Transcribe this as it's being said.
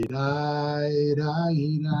Rai,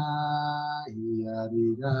 rai, rai, rai,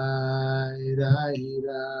 rai, rai, rai,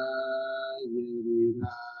 rai,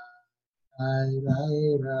 rai, rai, rai,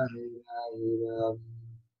 rai,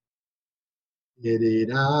 rai,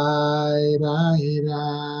 rai,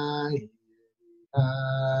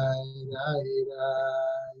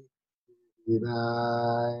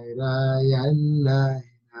 rai, rai, rai,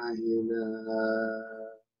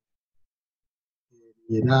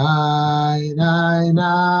 Nai, nai,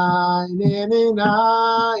 nai, nini,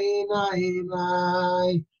 nai, nai,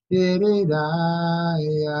 nai, nini, nai,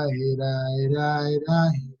 ai, nai, nai,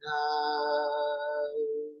 nai, nai.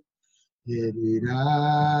 Nini,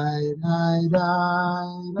 nai, nai,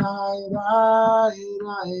 nai, nai, nai,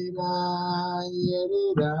 nai, nai, nini,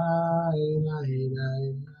 nai, nai, nai,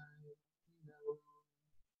 nai.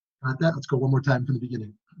 Got that? Let's go one more time from the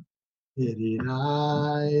beginning. Nini,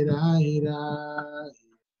 nai, nai, nai.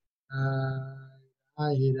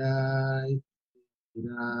 Rai, rai,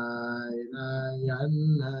 rai, rai, rai, rai,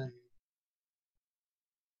 rai,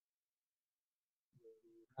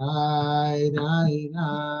 rai,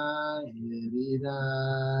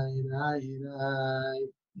 rai, rai, rai, rai,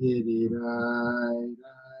 rai, rai,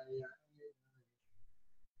 rai,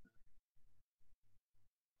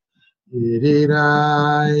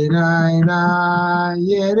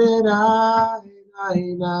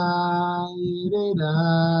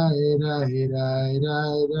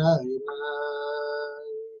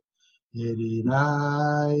 Rai,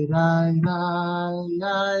 rai, rai, rai,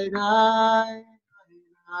 rai, rai,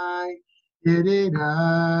 rai, rai,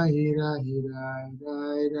 rai,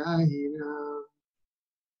 rai, rai, rai.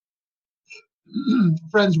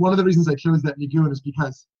 Friends, one of the reasons I chose that Nigun is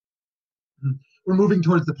because we're moving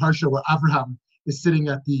towards the parsha where Abraham is sitting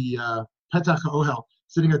at the Petach HaOhel,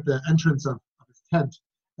 sitting at the entrance of his tent,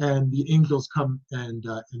 and the angels come and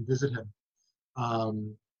visit him.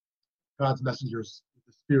 God's messengers with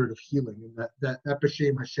the spirit of healing, and that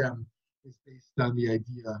B'Shem Hashem is based on the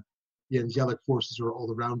idea the angelic forces are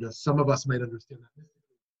all around us. Some of us might understand that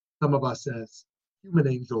mystically. Some of us as human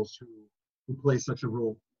angels who play such a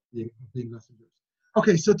role, being messengers.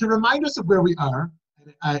 Okay, so to remind us of where we are,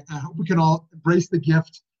 I hope we can all embrace the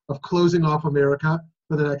gift of closing off America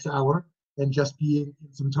for the next hour and just being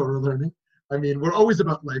in some Torah learning. I mean, we're always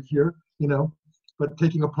about life here, but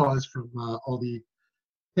taking a pause from all the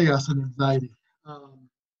chaos and anxiety.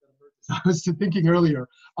 I was thinking earlier,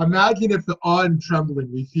 imagine if the awe and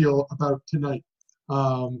trembling we feel about tonight,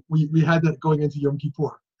 we had that going into Yom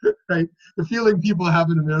Kippur, right? The feeling people have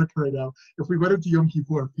in America right now, if we went into Yom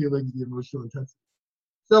Kippur feeling the emotional intensity.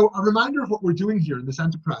 So a reminder of what we're doing here in this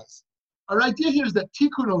enterprise. Our idea here is that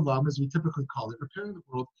Tikkun Olam, as we typically call it, repairing the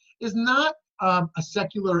world, is not a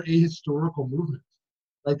secular ahistorical movement.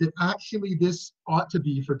 Right? That actually this ought to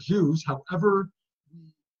be for Jews, however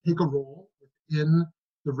we take a role within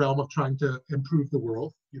the realm of trying to improve the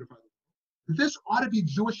world, beautify the world. This ought to be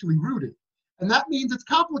Jewishly rooted. And that means it's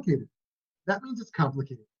complicated. That means it's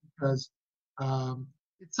complicated because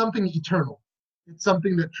it's something eternal. It's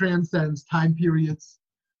something that transcends time periods.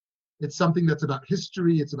 It's something that's about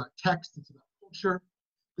history. It's about text. It's about culture.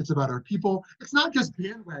 It's about our people. It's not just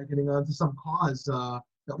bandwagoning onto some cause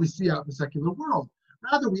that we see out in the secular world.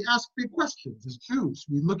 Rather, we ask big questions as Jews.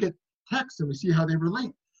 We look at texts and we see how they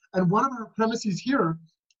relate. And one of our premises here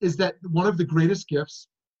is that one of the greatest gifts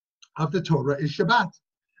of the Torah is Shabbat.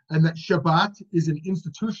 And that Shabbat is an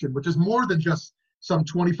institution, which is more than just some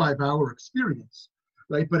 25-hour experience,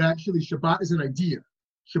 right? But actually, Shabbat is an idea.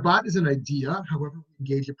 Shabbat is an idea, however we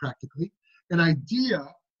engage it practically, an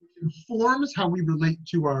idea which informs how we relate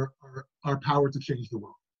to our power to change the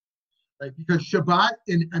world. Right? Because Shabbat,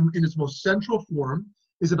 in its most central form,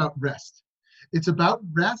 is about rest. It's about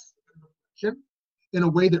rest and reflection in a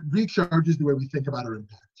way that recharges the way we think about our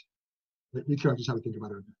impact. It recharges how we think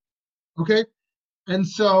about our impact. Okay, and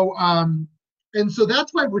so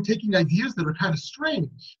that's why we're taking ideas that are kind of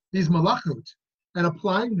strange, these malachot, and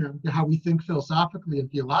applying them to how we think philosophically and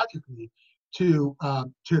theologically to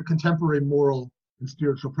contemporary moral and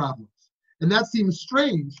spiritual problems. And that seems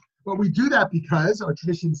strange, but we do that because our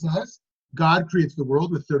tradition says God creates the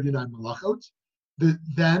world with 39 malachot.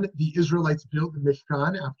 Then the Israelites built the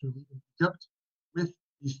Mishkan after leaving Egypt with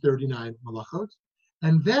these 39 malachot.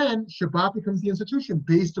 And then Shabbat becomes the institution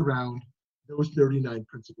based around those 39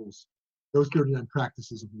 principles, those 39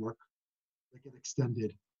 practices of work that get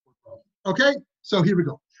extended. Okay, so here we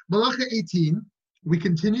go. Malacha 18, we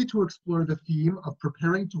continue to explore the theme of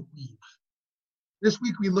preparing to weave. This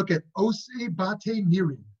week we look at Ose Bate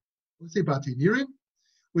Nirim. Ose Bate Nirim,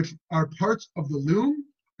 which are parts of the loom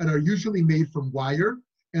and are usually made from wire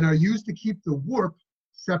and are used to keep the warp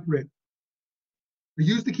separate are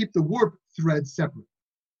used to keep the warp threads separate.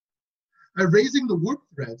 By raising the warp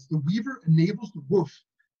threads, the weaver enables the woof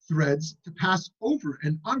threads to pass over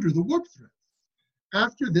and under the warp threads.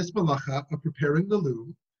 After this malacha of preparing the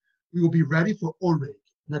loom, we will be ready for oreg.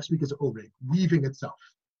 Next week is oreg, weaving itself.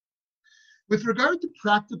 With regard to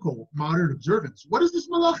practical modern observance, what is this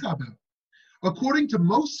malacha about? According to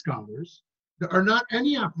most scholars, there are not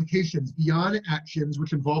any applications beyond actions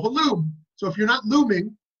which involve a loom. So if you're not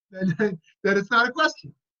looming, then it's not a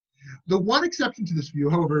question. The one exception to this view,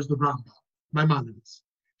 however, is the Rambam, Maimonides.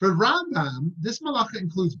 For Rambam, this malacha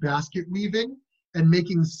includes basket weaving and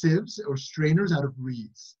making sieves or strainers out of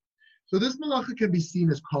reeds. So this malacha can be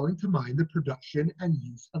seen as calling to mind the production and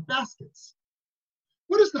use of baskets.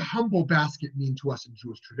 What does the humble basket mean to us in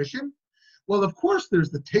Jewish tradition? Well, of course,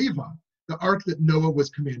 there's the teva, the ark that Noah was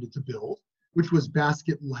commanded to build, which was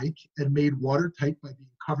basket-like and made watertight by being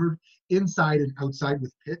covered inside and outside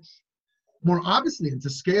with pitch. More obviously, and to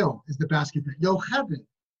scale, is the basket that Yocheved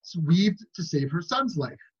weaved to save her son's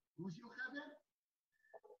life. Who's Yocheved?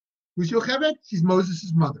 Who's Yocheved? She's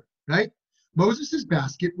Moses' mother, right? Moses'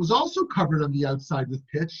 basket was also covered on the outside with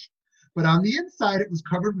pitch, but on the inside it was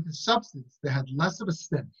covered with a substance that had less of a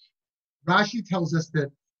stench. Rashi tells us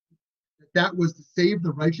that was to save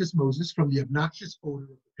the righteous Moses from the obnoxious odor of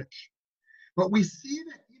the pitch. But we see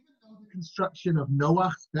that even though the construction of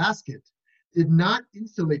Noah's basket did not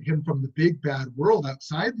insulate him from the big bad world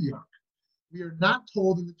outside the ark, we are not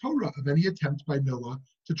told in the Torah of any attempt by Noah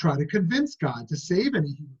to try to convince God to save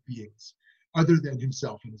any human beings other than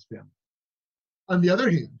himself and his family. On the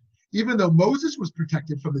other hand, even though Moses was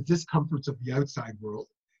protected from the discomforts of the outside world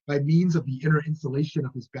by means of the inner insulation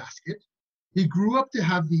of his basket, he grew up to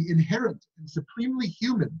have the inherent and supremely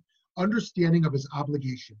human understanding of his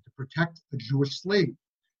obligation to protect a Jewish slave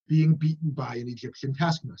being beaten by an Egyptian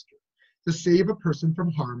taskmaster, to save a person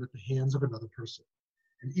from harm at the hands of another person,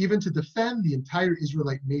 and even to defend the entire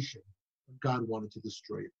Israelite nation when God wanted to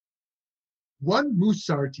destroy it. One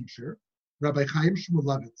Musar teacher, Rabbi Chaim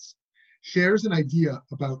Shmulevitz, shares an idea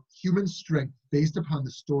about human strength based upon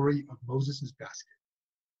the story of Moses' basket.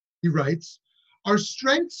 He writes, "Our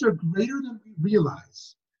strengths are greater than we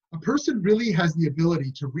realize. A person really has the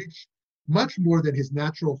ability to reach much more than his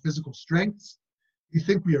natural physical strengths. We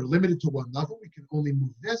think we are limited to one level. We can only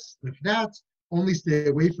move this, lift that, only stay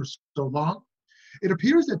away for so long. It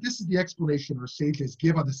appears that this is the explanation our sages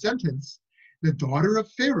give on the sentence, the daughter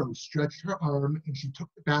of Pharaoh stretched her arm and she took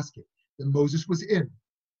the basket that Moses was in.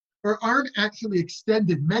 Her arm actually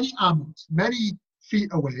extended many amos, many feet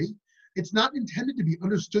away. It's not intended to be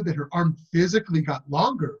understood that her arm physically got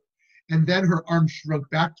longer and then her arm shrunk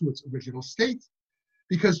back to its original state,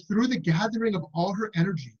 because through the gathering of all her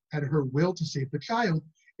energy and her will to save the child,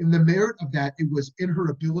 in the merit of that, it was in her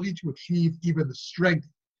ability to achieve even the strength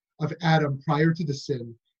of Adam prior to the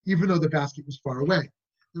sin, even though the basket was far away.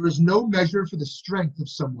 There is no measure for the strength of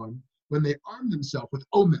someone when they arm themselves with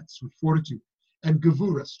omets, with fortitude, and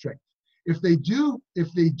gevura, strength. If they do,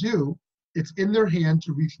 it's in their hand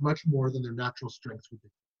to reach much more than their natural strength would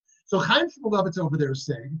be." So Chaim Shmulevitz over there is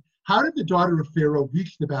saying, how did the daughter of Pharaoh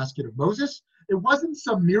reach the basket of Moses? It wasn't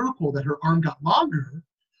some miracle that her arm got longer,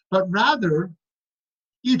 but rather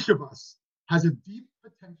each of us has a deep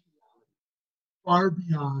potentiality far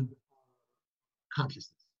beyond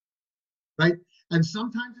consciousness, right? And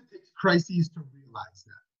sometimes it takes crises to realize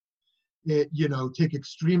that. Take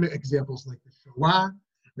extreme examples like the Shoah,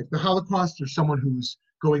 like the Holocaust, or someone who's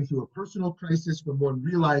going through a personal crisis when one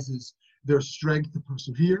realizes their strength to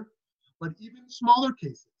persevere. But even smaller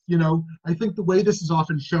cases, I think the way this is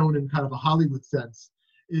often shown in kind of a Hollywood sense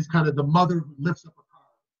is kind of the mother who lifts up a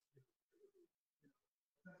car.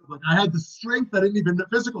 Like, I had the strength, the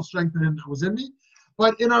physical strength that was in me.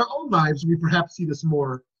 But in our own lives, we perhaps see this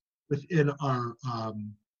more within our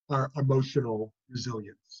emotional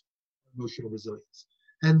resilience.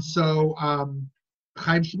 And so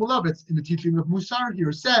Chaim Shmulevitz, in the teaching of Musar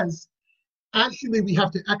here, says, actually, we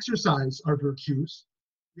have to exercise our virtues.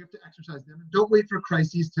 We have to exercise them. And don't wait for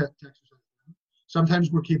crises to exercise them.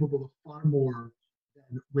 Sometimes we're capable of far more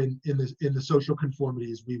than when in the social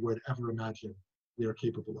conformities we would ever imagine we are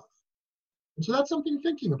capable of. And so that's something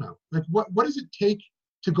thinking about. Like, what does it take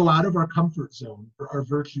to go out of our comfort zone for our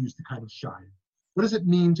virtues to kind of shine? What does it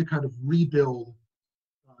mean to kind of rebuild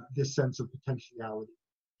this sense of potentiality?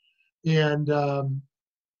 And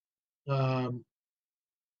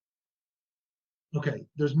okay,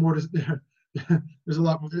 there's more to there's a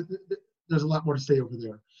lot more to say over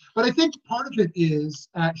there. But I think part of it is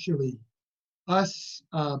actually us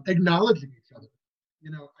acknowledging each other.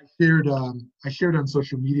 I shared on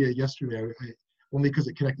social media yesterday, only because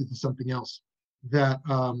it connected to something else, that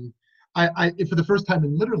for the first time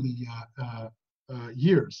in literally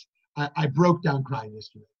years, I broke down crying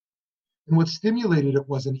yesterday. And what stimulated it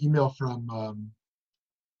was an email from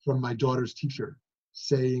my daughter's teacher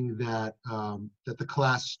saying that that the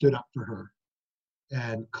class stood up for her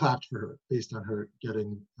and clapped for her based on her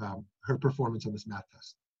getting her performance on this math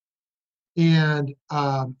test. And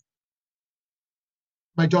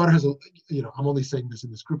my daughter has I'm only saying this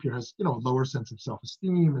in this group here, has, a lower sense of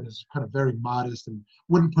self-esteem and is kind of very modest and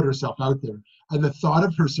wouldn't put herself out there. And the thought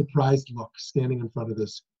of her surprised look standing in front of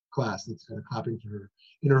this class that's kind of clapping for her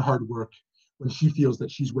in her hard work when she feels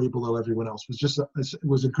that she's way below everyone else was just it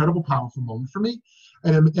was an incredible, powerful moment for me.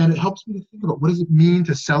 And it helps me to think about what does it mean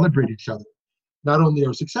to celebrate each other, not only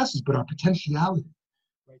our successes, but our potentiality,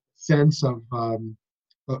 right? Sense of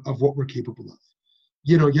what we're capable of.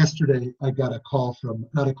 Yesterday I got a call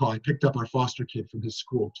I picked up our foster kid from his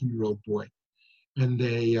school, 2-year-old boy. And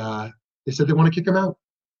they said they want to kick him out.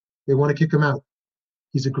 They want to kick him out.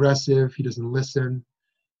 He's aggressive. He doesn't listen.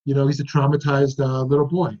 He's a traumatized little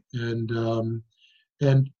boy. And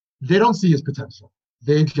they don't see his potential.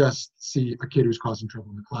 They just see a kid who's causing trouble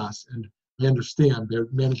in the class. And I understand they're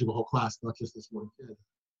managing a whole class, not just this one kid.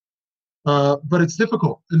 But it's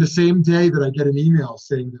difficult. And the same day that I get an email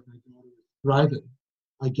saying that my daughter is thriving,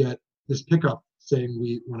 I get this pickup saying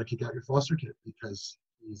we want to kick out your foster kid because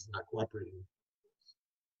he's not cooperating.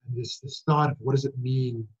 And this thought of what does it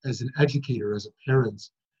mean as an educator, as a parent,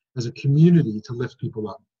 as a community to lift people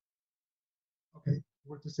up. Okay,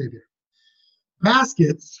 what to say there?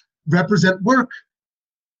 Baskets represent work.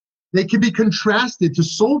 They can be contrasted to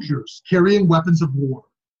soldiers carrying weapons of war.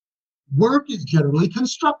 Work is generally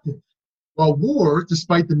constructive, while war,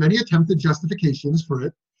 despite the many attempted justifications for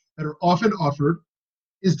it that are often offered,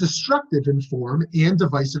 is destructive in form and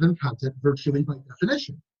divisive in content virtually by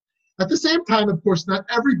definition. At the same time, of course, not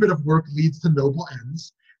every bit of work leads to noble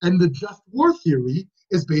ends, and the just war theory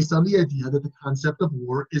is based on the idea that the concept of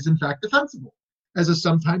war is in fact defensible as a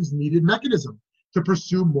sometimes needed mechanism to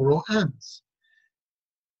pursue moral ends.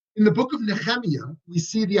 In the book of Nehemiah, we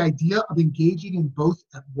see the idea of engaging in both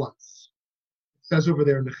at once. It says over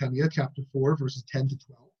there in Nehemiah chapter 4, verses 10 to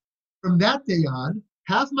 12, "From that day on,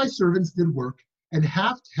 half my servants did work, and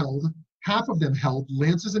half of them held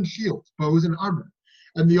lances and shields, bows and armor.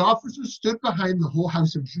 And the officers stood behind the whole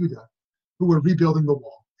house of Judah, who were rebuilding the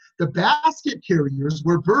wall. The basket carriers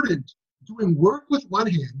were burdened, doing work with one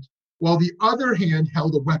hand, while the other hand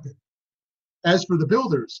held a weapon. As for the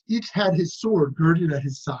builders, each had his sword girded at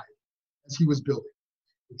his side as he was building.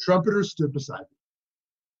 The trumpeters stood beside him."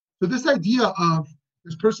 So this idea of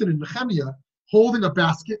this person in Nehemiah holding a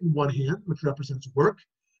basket in one hand, which represents work,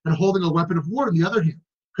 and holding a weapon of war in the other hand,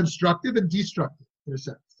 constructive and destructive, in a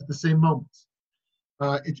sense, at the same moment.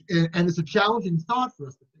 And it's a challenging thought for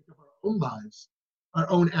us to think of our own lives, our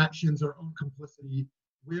own actions, our own complicity.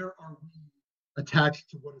 Where are we attached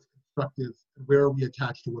to what is constructive, and where are we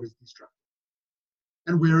attached to what is destructive?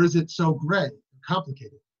 And where is it so gray and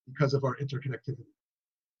complicated because of our interconnectivity?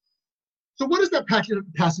 So what does that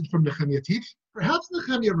passage from Nehemiah teach? Perhaps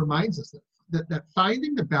Nehemiah reminds us that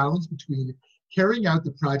finding the balance between carrying out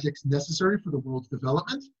the projects necessary for the world's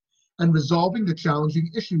development and resolving the challenging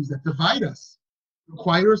issues that divide us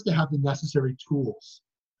require us to have the necessary tools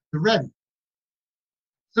to ready.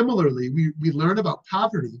 Similarly, we learn about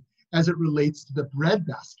poverty as it relates to the bread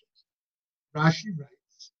basket. Rashi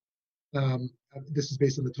writes, this is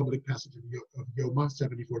based on the Talmudic passage of Yoma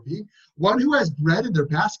 74b, "One who has bread in their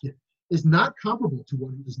basket is not comparable to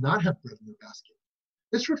one who does not have bread in their basket.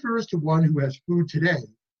 This refers to one who has food today,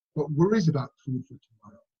 but worries about food for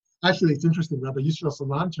tomorrow." Actually, it's interesting. Rabbi Yisrael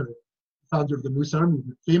Salanter, founder of the Musar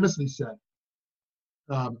movement, famously said,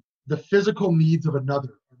 "The physical needs of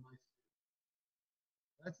another are my food."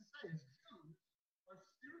 That's to say, as Jews, our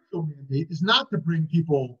spiritual mandate is not to bring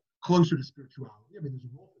people closer to spirituality. I mean, there's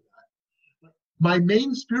a role for that. But my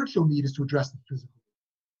main spiritual need is to address the physical.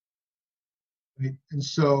 Right? And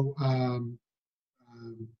so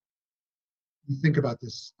you think about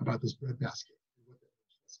this bread basket.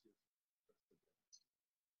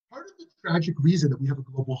 Part of the tragic reason that we have a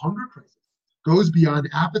global hunger crisis goes beyond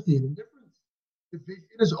apathy and indifference.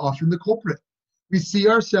 Division is often the culprit. We see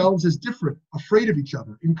ourselves as different, afraid of each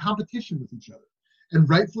other, in competition with each other, and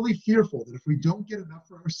rightfully fearful that if we don't get enough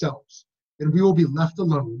for ourselves, then we will be left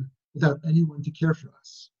alone without anyone to care for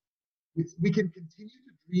us. We can continue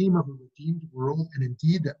to dream of a redeemed world, and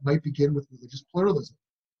indeed that might begin with religious pluralism,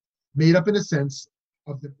 made up in a sense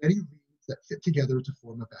of the many reeds that fit together to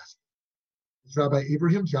form a basket. As Rabbi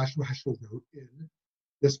Abraham Joshua Heschel wrote in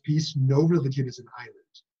this piece, "No Religion is an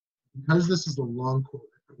Island." Because this is a long quote,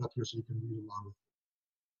 I put it up here so you can read along with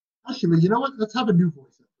it. Actually, you know what? Let's have a new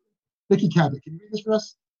voice. Vicky Cabot, can you read this for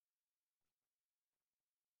us?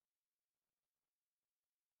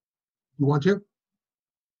 You want to?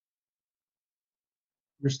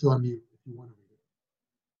 You're still on mute if you want to read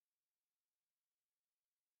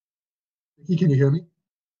it. Vicky, can you hear me?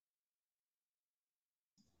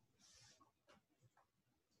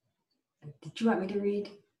 Did you want me to read?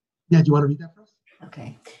 Yeah, do you want to read that for us?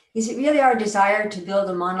 Okay. Is it really our desire to build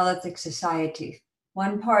a monolithic society?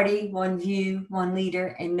 One party, one view, one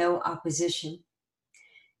leader, and no opposition?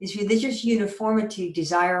 Is religious uniformity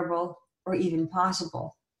desirable or even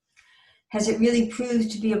possible? Has it really proved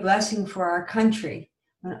to be a blessing for our country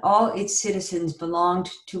when all its citizens belonged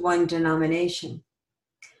to one denomination?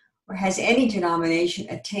 Or has any denomination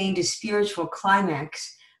attained a spiritual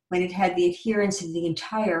climax when it had the adherence of the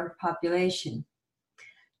entire population?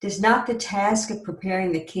 Does not the task of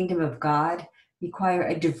preparing the kingdom of God require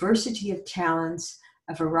a diversity of talents,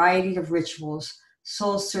 a variety of rituals,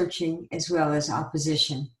 soul-searching, as well as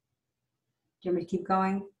opposition? Do you want me to keep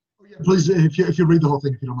going? Oh, yeah, please, if you read the whole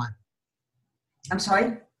thing, if you don't mind. I'm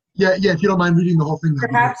sorry? Yeah, if you don't mind reading the whole thing.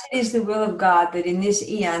 Perhaps it is the will of God that in this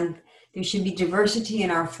eon there should be diversity in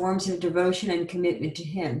our forms of devotion and commitment to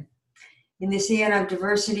Him. In this eon of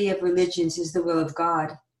diversity of religions is the will of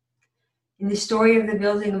God. In the story of the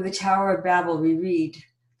building of the Tower of Babel, we read,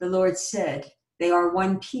 the Lord said, they are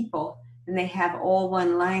one people, and they have all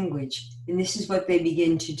one language, and this is what they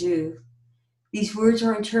begin to do. These words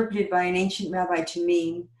are interpreted by an ancient rabbi to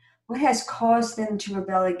mean, what has caused them to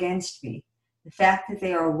rebel against me? The fact that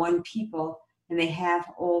they are one people, and they have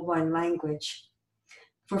all one language.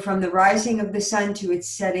 For from the rising of the sun to its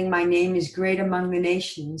setting, my name is great among the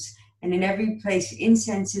nations, and in every place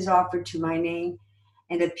incense is offered to my name,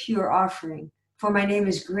 and a pure offering. For my name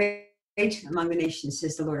is great among the nations,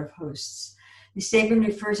 says the Lord of hosts. The statement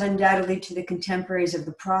refers undoubtedly to the contemporaries of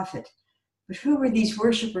the prophet. But who were these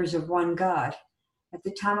worshippers of one God? At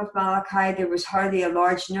the time of Malachi, there was hardly a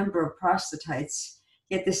large number of proselytes,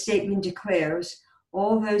 yet the statement declares,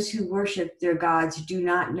 all those who worship their gods do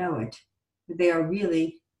not know it, but they are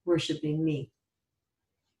really worshiping me.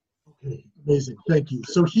 Okay, amazing, thank you.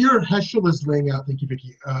 So here Heschel is laying out, thank you,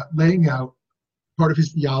 Vicky, laying out part of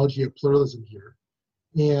his theology of pluralism here.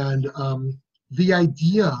 And the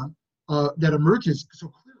idea that emerges so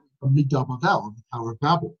clearly from Migdal Bavel, the Tower of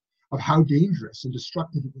Babel, of how dangerous and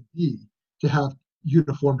destructive it would be to have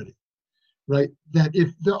uniformity, right? That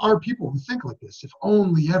if there are people who think like this, if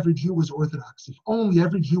only every Jew was Orthodox, if only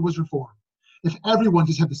every Jew was Reformed, if everyone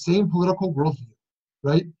just had the same political worldview,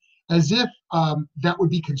 right? As if that would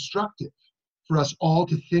be constructive for us all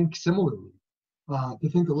to think similarly, to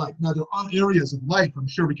think alike. Now, there are areas of life, I'm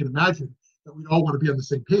sure we can imagine, that we'd all want to be on the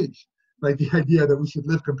same page, like the idea that we should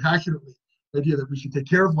live compassionately, the idea that we should take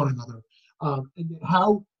care of one another, and yet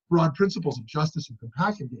how broad principles of justice and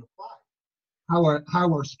compassion get applied,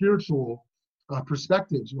 how our spiritual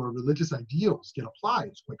perspectives or religious ideals get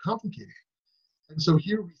applied is quite complicated. And so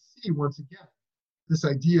here we see, once again, this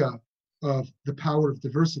idea of the power of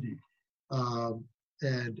diversity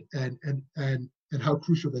and how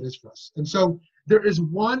crucial that is for us. And so there is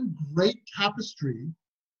one great tapestry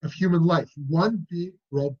of human life, one big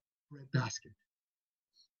red bread basket.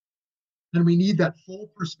 And we need that full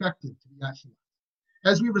perspective to be actualized.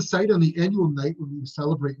 As we recite on the annual night when we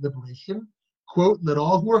celebrate liberation, quote, let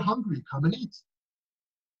all who are hungry come and eat.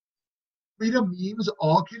 Freedom means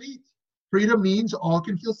all can eat. Freedom means all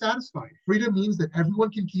can feel satisfied. Freedom means that everyone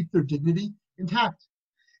can keep their dignity intact.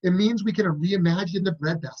 It means we can reimagine the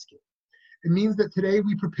breadbasket. It means that today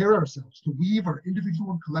we prepare ourselves to weave our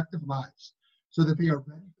individual and collective lives so that they are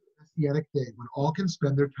ready for the Messianic day when all can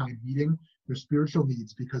spend their time meeting their spiritual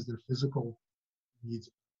needs because their physical needs.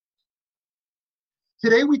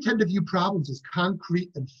 Today we tend to view problems as concrete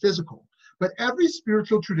and physical, but every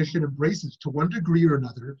spiritual tradition embraces, to one degree or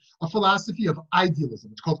another, a philosophy of idealism.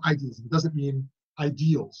 It's called idealism. It doesn't mean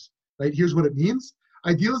ideals, right? Here's what it means.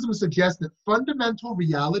 Idealism suggests that fundamental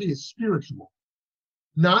reality is spiritual,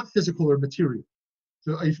 not physical or material.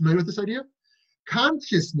 So are you familiar with this idea?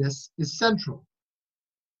 Consciousness is central.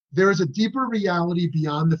 There is a deeper reality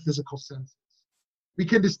beyond the physical senses. We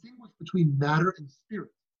can distinguish between matter and spirit.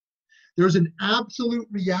 There's an absolute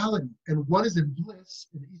reality, and one is in bliss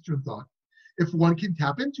in Eastern thought if one can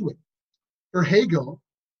tap into it. For Hegel,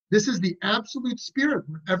 this is the absolute spirit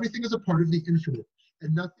where everything is a part of the infinite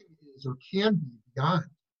and nothing is or can be beyond.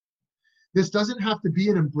 This doesn't have to be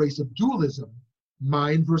an embrace of dualism,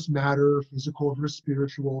 mind versus matter, physical versus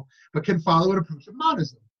spiritual, but can follow an approach of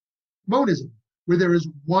monism, where there is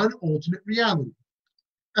one ultimate reality.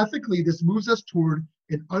 Ethically, this moves us toward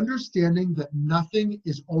an understanding that nothing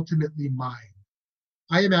is ultimately mine.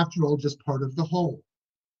 I am, after all, just part of the whole.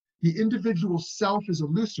 The individual self is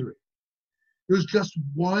illusory. There's just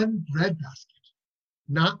one breadbasket,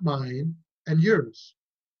 not mine and yours.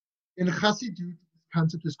 In Chassidut, this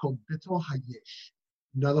concept is called bittul hayesh,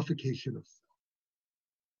 nullification of self.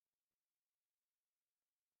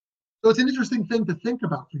 So it's an interesting thing to think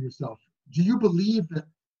about for yourself. Do you believe that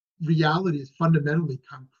reality is fundamentally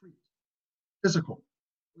concrete, physical?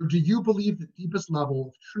 Or do you believe the deepest level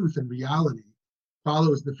of truth and reality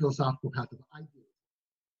follows the philosophical path of idealism?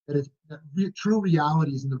 That true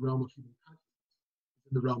reality is in the realm of human consciousness,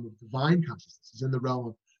 in the realm of divine consciousness, is in the realm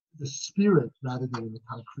of the spirit rather than in the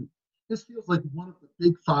concrete. This feels like one of the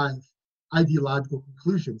big 5 ideological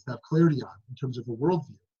conclusions to have clarity on in terms of a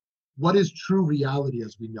worldview. What is true reality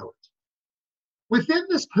as we know it? Within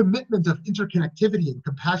this commitment of interconnectivity and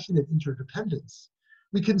compassionate interdependence,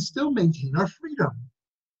 we can still maintain our freedom.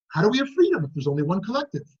 How do we have freedom if there's only one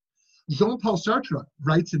collective? Jean-Paul Sartre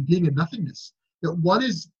writes in Being and Nothingness that one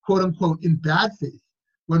is, quote unquote, in bad faith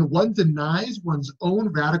when one denies one's own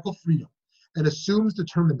radical freedom and assumes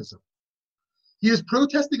determinism. He is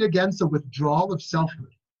protesting against a withdrawal of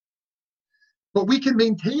selfhood. But we can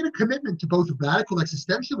maintain a commitment to both radical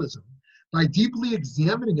existentialism by deeply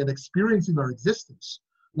examining and experiencing our existence,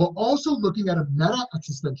 while also looking at a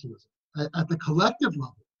meta-existentialism at the collective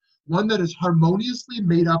level, one that is harmoniously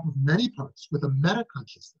made up of many parts with a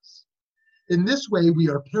meta-consciousness. In this way, we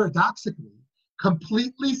are paradoxically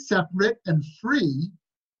completely separate and free,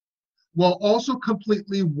 while also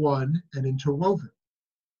completely one and interwoven.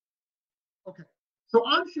 Okay, so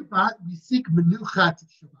on Shabbat, we seek menuchat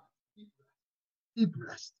Shabbat, deep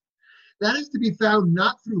rest. That is to be found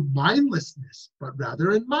not through mindlessness, but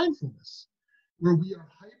rather in mindfulness, where we are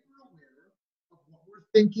hyper-aware of what we're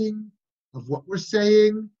thinking, of what we're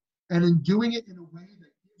saying, and in doing it in a way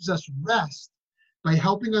that gives us rest by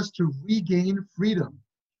helping us to regain freedom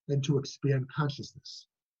and to expand consciousness.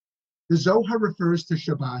 The Zohar refers to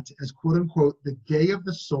Shabbat as, quote unquote, the day of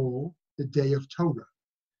the soul, the day of Torah.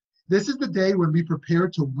 This is the day when we prepare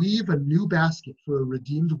to weave a new basket for a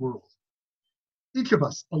redeemed world. Each of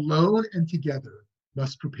us, alone and together,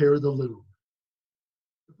 must prepare the loom.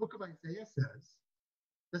 The book of Isaiah says,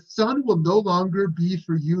 the sun will no longer be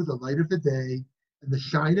for you the light of the day, and the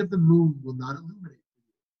shine of the moon will not illuminate for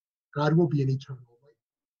you. God will be an eternal light.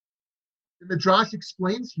 The Midrash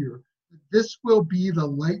explains here that this will be the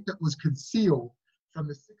light that was concealed from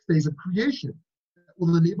the 6 days of creation, that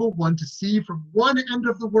will enable one to see from one end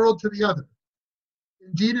of the world to the other.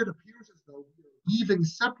 Indeed, it appears as though we are weaving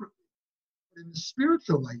separately. But in the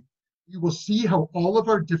spiritual light, you will see how all of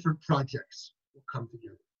our different projects will come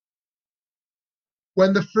together.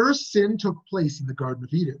 When the first sin took place in the Garden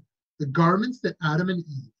of Eden, the garments that Adam and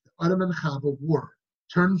Eve, Adam and Chava wore,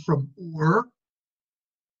 turned from or,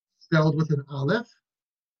 spelled with an aleph,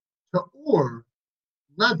 to or,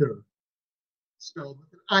 leather, spelled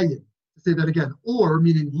with an ayin. To say that again, or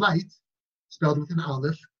meaning light, spelled with an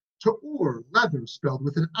aleph, to or, leather, spelled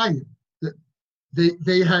with an ayin.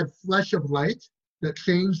 They had flesh of light that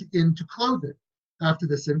changed into clothing after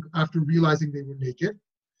the sin, after realizing they were naked.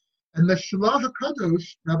 And the Shlach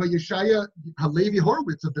HaKadosh, Rabbi Yeshaya Halevi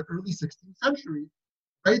Horowitz of the early 16th century,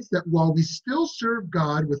 writes that while we still serve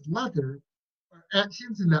God with leather, our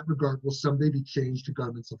actions in that regard will someday be changed to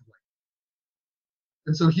garments of light.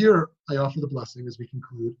 And so here I offer the blessing as we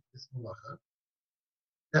conclude this malacha,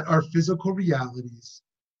 that our physical realities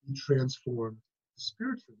be transformed to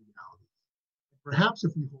spiritual realities. Perhaps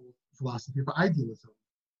if we hold the philosophy of idealism,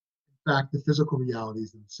 in fact, the physical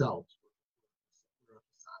realities themselves.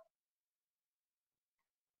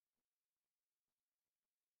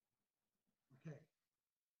 Okay,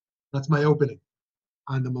 that's my opening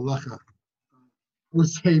on the Malacha.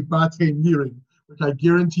 Osei Bate Mirim, which I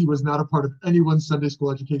guarantee was not a part of anyone's Sunday school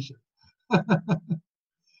education.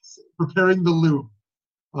 Preparing the loom.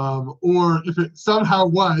 Or if it somehow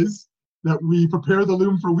was that we prepare the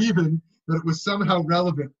loom for weaving, that it was somehow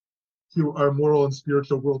relevant to our moral and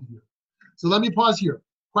spiritual worldview. So let me pause here.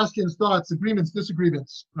 Questions, thoughts, agreements,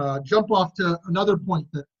 disagreements. Jump off to another point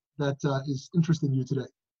that is interesting you today.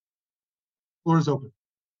 Floor is open.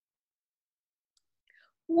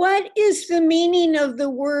 What is the meaning of the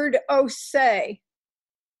word oseh?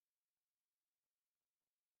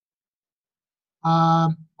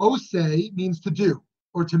 Oseh means to do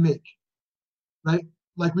or to make, right?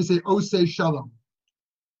 Like we say, oseh shalom.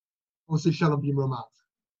 Oseh shalom b'mromav.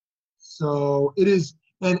 So it is,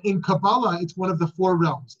 and in Kabbalah, it's one of the 4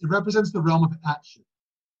 realms. It represents the realm of action,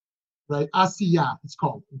 right? Asiyah, it's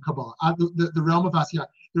called in Kabbalah. The realm of Asiyah.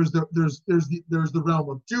 There's the realm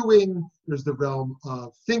of doing. There's the realm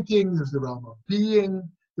of thinking. There's the realm of being.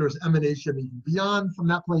 There's emanation even beyond from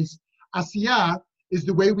that place. Asiyah is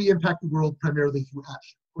the way we impact the world primarily through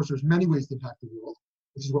action. Of course, there's many ways to impact the world.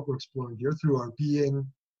 This is what we're exploring here, through our being,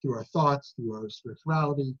 through our thoughts, through our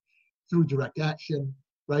spirituality, through direct action,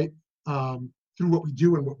 right? Through what we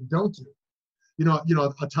do and what we don't do. I'll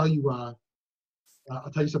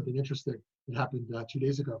tell you something interesting that happened 2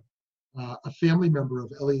 days ago. A family member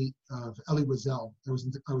of Elie Wiesel,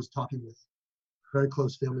 I was talking with, a very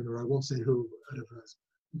close family member. I won't say who,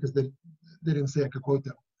 because they didn't say I could quote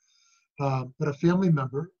them. But a family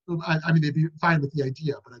member, I mean, they'd be fine with the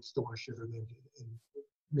idea, but I just don't want to share their name and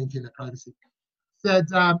maintain that privacy, said,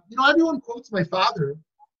 everyone quotes my father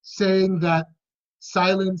saying that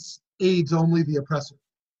silence aids only the oppressor.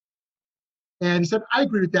 And he said, I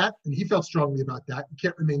agree with that. And he felt strongly about that. You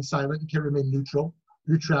can't remain silent. You can't remain neutral.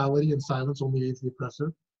 Neutrality and silence only aids the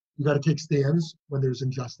oppressor. You got to take stands when there's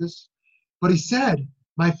injustice. But he said,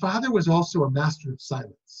 my father was also a master of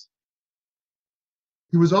silence.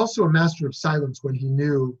 He was also a master of silence when he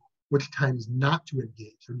knew which times not to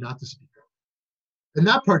engage or not to speak up. And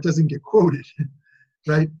that part doesn't get quoted,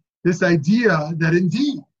 right? This idea that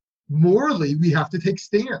indeed, morally, we have to take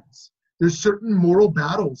stands. There's certain moral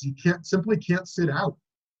battles you simply can't sit out.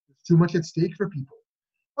 There's too much at stake for people.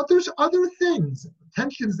 But there's other things,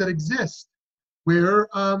 tensions that exist, where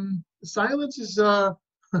silence is not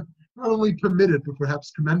only permitted, but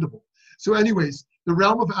perhaps commendable. So anyways, the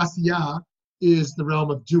realm of Asiya is the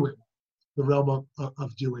realm of doing,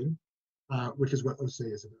 which is what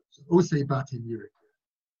Oseh is about. So Oseh Bate Mirik,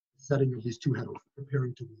 setting of these two heddles,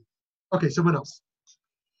 preparing to leave. Okay, someone else.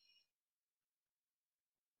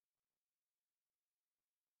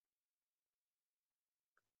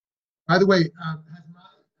 By the way,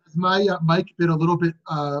 has my mic been a little bit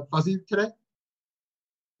fuzzy today?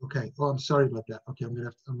 Okay. Oh, I'm sorry about that. Okay, I'm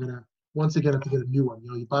gonna once again have to get a new one.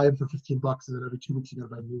 You buy them for $15, and then every 2 weeks you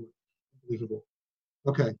gotta buy a new one. Unbelievable.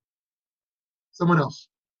 Okay. Someone else.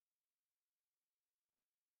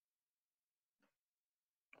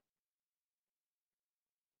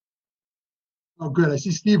 Oh, good. I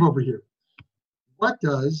see Steve over here. What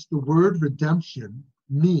does the word redemption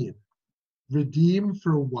mean? Redeem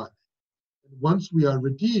for what? And once we are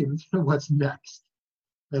redeemed, what's next?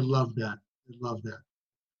 I love that.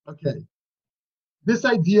 Okay. This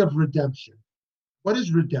idea of redemption. What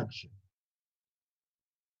is redemption?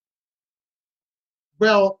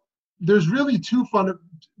 Well, there's really two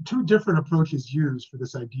different approaches used for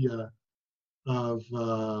this idea of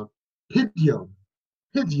pidyon.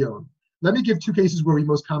 Pidyon. Let me give two cases where we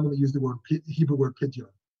most commonly use the Hebrew word pidyon.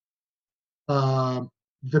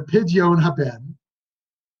 The pidyon haben,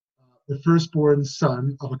 the firstborn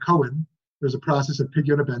son of a Cohen. There's a process of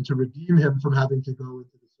pidyon haben to redeem him from having to go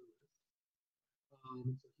into the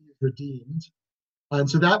service. He is redeemed, and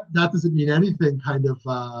so that doesn't mean anything kind of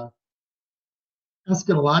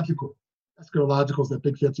eschatological. Eschatological is that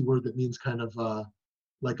big fancy word that means kind of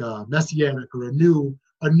like a messianic or a new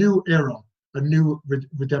era, a new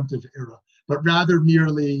redemptive era, but rather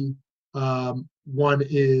merely one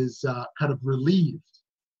is kind of relieved.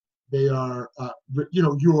 They are,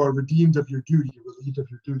 you are redeemed of your duty, you're relieved of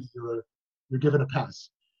your duty, you're given a pass.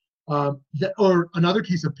 Or another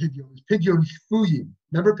case of pidyon is pidyon shvuyim.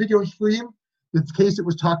 Remember pidyon shvuyim? The case that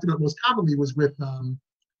was talked about most commonly was with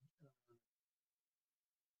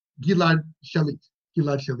Gilad Shalit,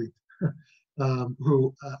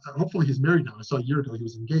 who hopefully he's married now. I saw a year ago he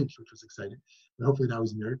was engaged, which was exciting, but hopefully now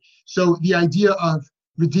he's married. So the idea of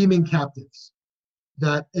redeeming captives,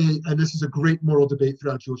 and this is a great moral debate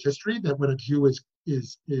throughout Jewish history, that when a Jew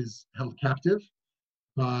is held captive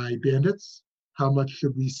by bandits, how much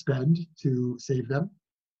should we spend to save them?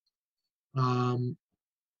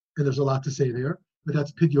 And there's a lot to say there, but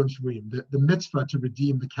that's pidyon shvuyim, the mitzvah to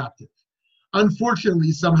redeem the captive.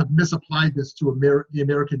 Unfortunately, some have misapplied this to the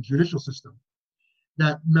American judicial system.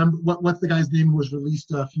 What's the guy's name who was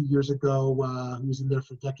released a few years ago? Who was in there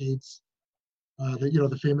for decades?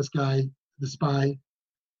 The famous guy, the spy.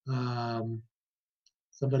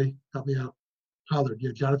 Somebody help me out. Pollard,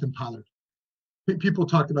 Jonathan Pollard. People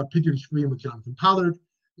talked about pidyon shvuyim with Jonathan Pollard.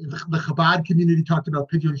 The Chabad community talked about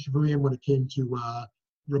pidyon shvuyim when it came to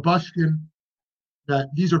Rabushkin.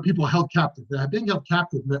 That these are people held captive. That being held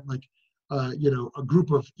captive meant like a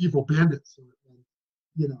group of evil bandits, or,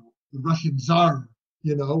 the Russian Tsar,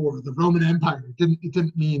 or the Roman Empire. It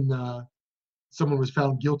didn't mean someone was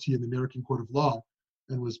found guilty in the American court of law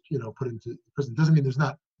and was, put into prison. It doesn't mean there's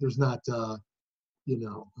not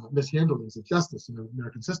mishandlings of justice in the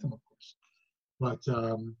American system, of course. But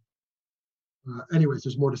anyways,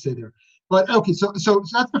 there's more to say there. But okay, so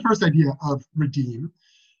that's the first idea of redeem.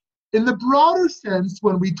 In the broader sense,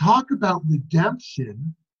 when we talk about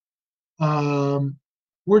redemption,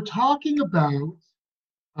 we're talking about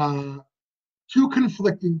uh, two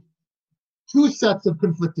sets of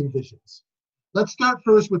conflicting visions. Let's start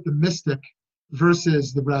first with the mystic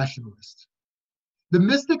versus the rationalist. The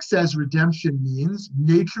mystic says redemption means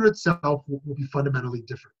nature itself will be fundamentally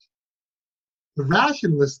different. The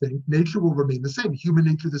rationalists think nature will remain the same, human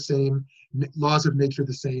nature the same, laws of nature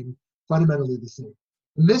the same, fundamentally the same.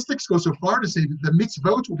 The mystics go so far to say that the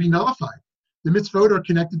mitzvot will be nullified. The mitzvot are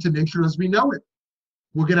connected to nature as we know it.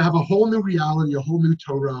 We're going to have a whole new reality, a whole new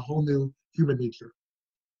Torah, a whole new human nature.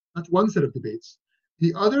 That's one set of debates.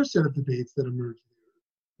 The other set of debates that emerge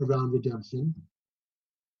around redemption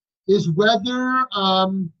is whether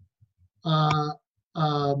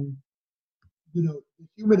the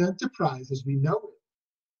human enterprise as we know it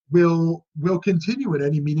will continue in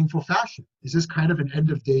any meaningful fashion. Is this kind of an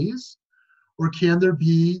end of days, or can there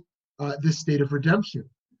be this state of redemption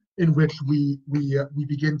in which we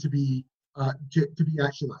begin to be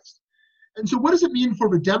actualized? And so, what does it mean for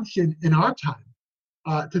redemption in our time?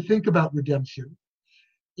 To think about redemption,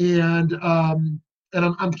 and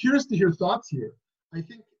I'm curious to hear thoughts here. I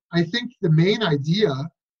think the main idea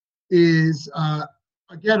is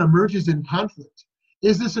again emerges in conflict.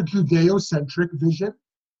 Is this a Judeo-centric vision?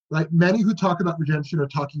 Right? Many who talk about redemption are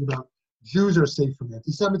talking about Jews are safe from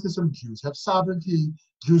anti-Semitism, Jews have sovereignty,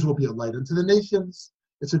 Jews will be a light unto the nations.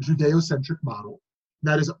 It's a Judeo-centric model.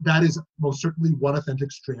 That is most certainly one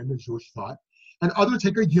authentic strand of Jewish thought. And others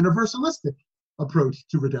take a universalistic approach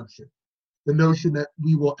to redemption. The notion that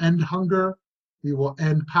we will end hunger, we will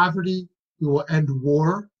end poverty, we will end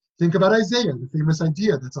war. Think about Isaiah, the famous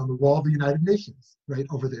idea that's on the wall of the United Nations, right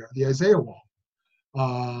over there, the Isaiah wall.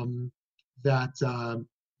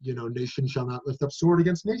 Nation shall not lift up sword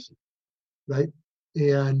against nation, right?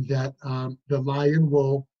 And that the lion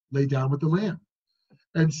will lay down with the lamb.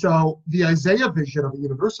 And so the Isaiah vision of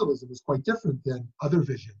universalism is quite different than other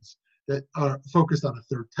visions that are focused on a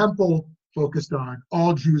third temple, focused on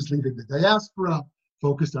all Jews leaving the diaspora,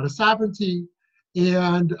 focused on a sovereignty.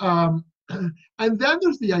 And then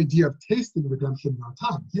there's the idea of tasting redemption in our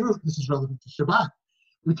time. Here, this is relevant to Shabbat.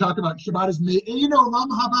 We talk about Shabbat as Me'ein Olam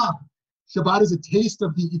Haba. Shabbat is a taste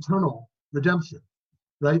of the eternal redemption,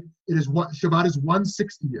 right? Shabbat is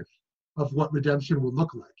 1/60th of what redemption will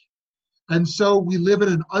look like. And so we live in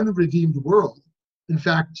an unredeemed world. In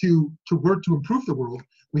fact, to work to improve the world,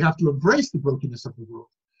 we have to embrace the brokenness of the world.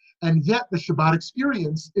 And yet the Shabbat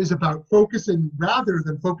experience is about focusing, rather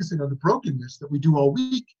than focusing on the brokenness that we do all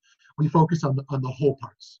week, we focus on the whole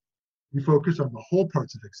parts. We focus on the whole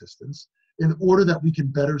parts of existence in order that we can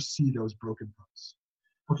better see those broken parts.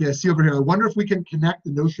 Okay, I see over here, I wonder if we can connect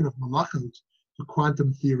the notion of malachot to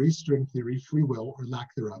quantum theory, string theory, free will, or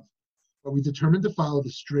lack thereof. Are we determined to follow the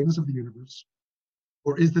strings of the universe?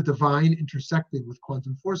 Or is the divine intersecting with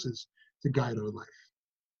quantum forces to guide our life?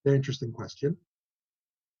 Very interesting question.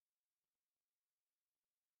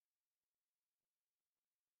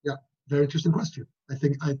 Yeah, very interesting question. I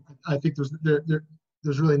think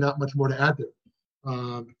there's really not much more to add there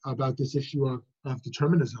about this issue of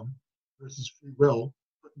determinism versus free will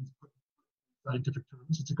in scientific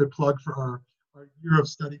terms. It's a good plug for our year of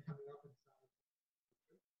study coming up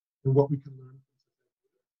and what we can learn.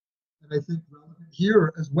 And I think relevant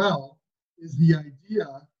here as well is the idea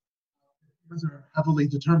that humans are heavily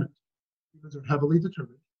determined. Humans are heavily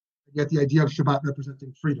determined. And yet the idea of Shabbat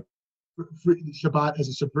representing freedom. Shabbat as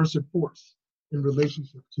a subversive force in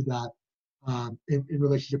relationship to that, in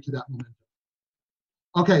relationship to that momentum.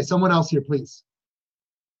 Okay, someone else here, please.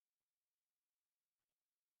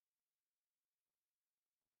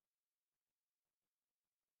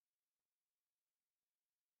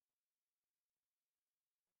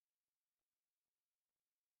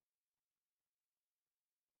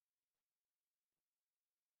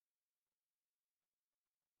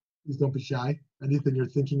 Please don't be shy. Anything you're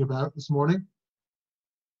thinking about this morning?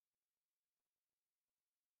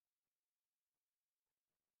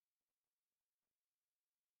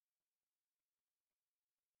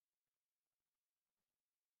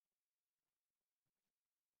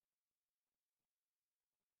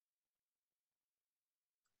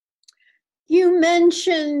 You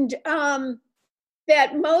mentioned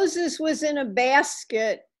that Moses was in a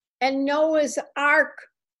basket and Noah's Ark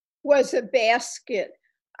was a basket.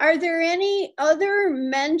 Are there any other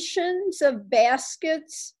mentions of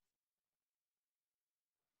baskets?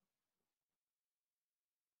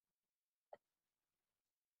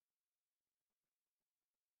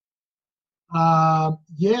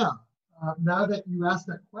 Yeah. Now that you asked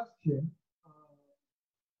that question,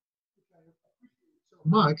 I appreciate so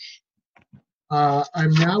much.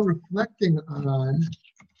 I'm now reflecting on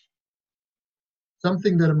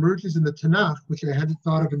something that emerges in the Tanakh, which I hadn't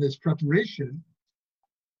thought of in this preparation,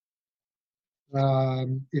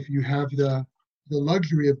 if you have the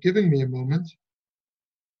luxury of giving me a moment.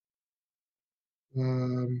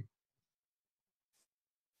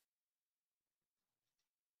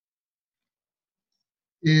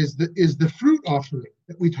 Is the fruit offering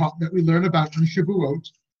that we learn about on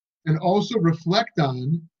Shavuot, and also reflect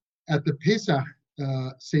on at the Pesach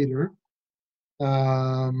Seder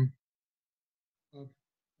of the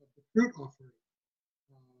fruit offering.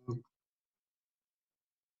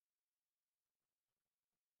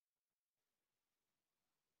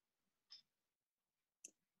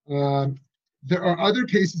 There are other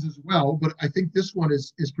cases as well, but I think this one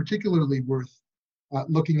is particularly worth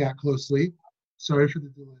looking at closely. Sorry for the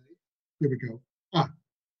delay. Here we go.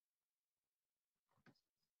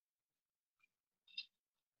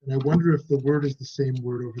 And I wonder if the word is the same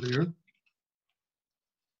word over there.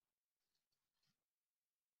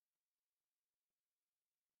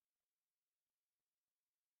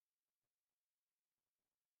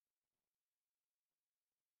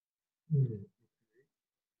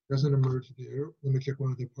 Doesn't emerge there. Let me check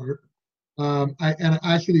one other part. And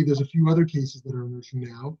actually, there's a few other cases that are emerging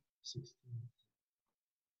now.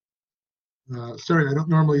 Sorry, I don't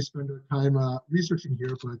normally spend our time researching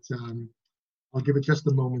here, but I'll give it just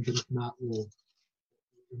a moment, and if not, we'll.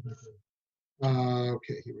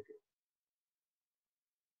 Okay, here we go.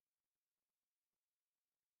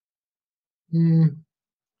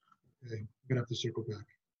 Okay, I'm gonna have to circle back.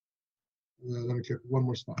 Let me check one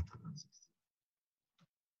more spot.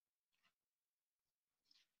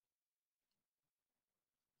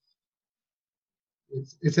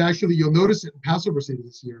 It's actually, you'll notice it in Passover Seder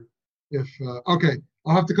this year. If okay,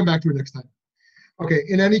 I'll have to come back to it next time. Okay,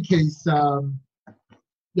 in any case,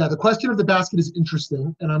 yeah, the question of the basket is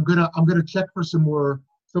interesting, and I'm gonna check for some more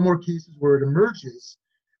cases where it emerges.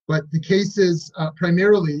 But the cases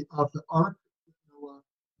primarily of the Ark,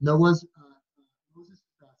 Noah's Moses'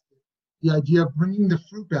 basket, the idea of bringing the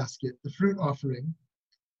fruit basket, the fruit offering,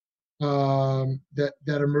 that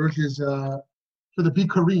emerges for the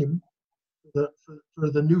Bikurim, for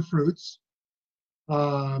the new fruits,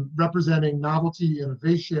 representing novelty,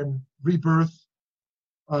 innovation, rebirth,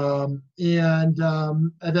 and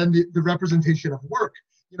then the representation of work.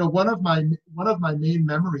 You know, one of my main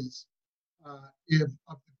memories of the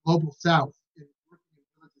global South, in working in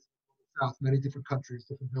villages in the global South, many different countries,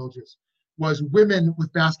 different villages, was women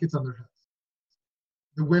with baskets on their heads.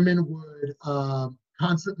 The women would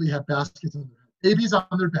constantly have baskets on their head, babies on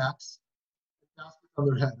their backs, baskets on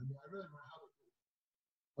their head. I mean, I really don't know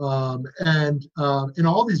how. And in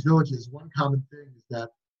all these villages, one common thing is that,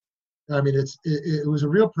 I mean, it was a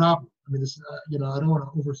real problem. I mean, this, you know, I don't want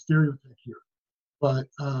to over stereotype here, but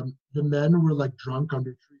the men were like drunk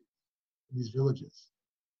under trees in these villages,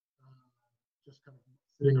 just kind of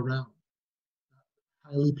sitting around.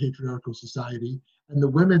 Highly patriarchal society, and the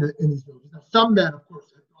women in these villages. Now, some men, of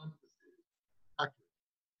course, had gone to the city,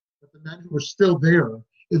 but the men who were still there,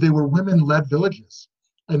 they were women-led villages,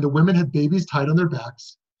 and the women had babies tied on their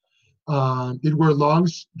backs. They'd wear long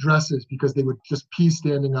dresses because they would just pee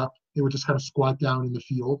standing up. They would just kind of squat down in the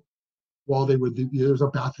field while they would. There's no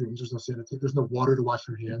bathrooms. There's no sanitary. There's no water to wash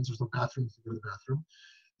their hands. There's no bathrooms to go to the bathroom.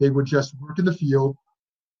 They would just work in the field,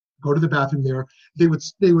 go to the bathroom there. They would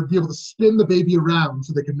be able to spin the baby around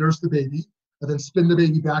so they could nurse the baby, and then spin the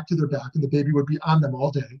baby back to their back, and the baby would be on them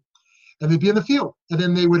all day. And they'd be in the field, and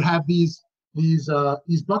then they would have these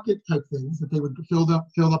bucket type things that they would fill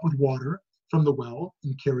up with water from the well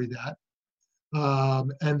and carry that.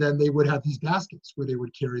 And then they would have these baskets where they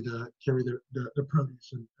would carry the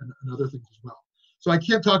produce and other things as well. So I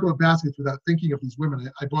can't talk about baskets without thinking of these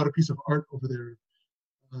women. I bought a piece of art over there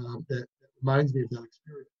that reminds me of that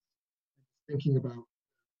experience. Thinking about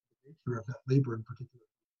the nature of that labor in particular.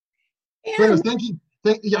 So anyways, thank you.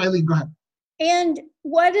 Yeah, Eileen, go ahead. And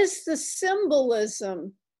what is the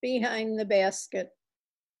symbolism behind the basket?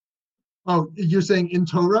 Oh, you're saying in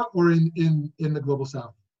Torah or in the global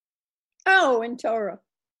South? Oh, in Torah.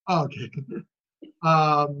 Oh, okay.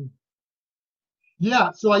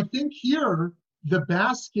 Yeah, so I think here the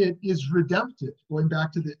basket is redemptive, going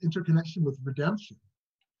back to the interconnection with redemption.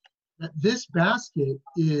 That this basket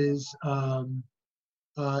is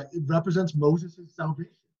it represents Moses'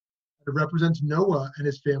 salvation. It represents Noah and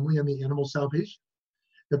his family and the animal salvation.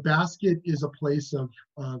 The basket is a place of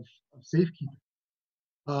safekeeping.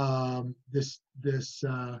 Let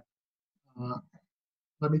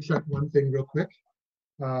me check one thing real quick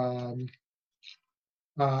to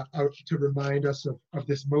remind us of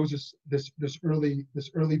this Moses, this early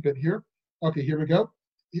bit here. Okay, here we go.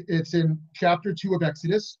 It's in chapter 2 of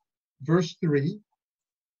Exodus, verse 3.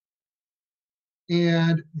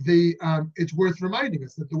 And it's worth reminding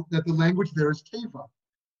us that the language there is Teva,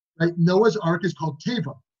 right? Noah's Ark is called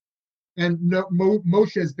Teva, and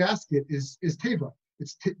Moshe's basket is Teva.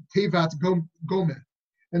 It's Tevat Gomer.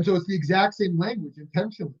 And so it's the exact same language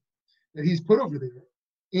intentionally that he's put over there.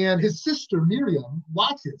 And his sister Miriam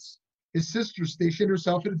watches. His sister stationed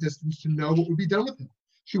herself at a distance to know what would be done with him.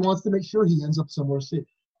 She wants to make sure he ends up somewhere safe.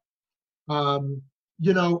 And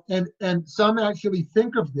some actually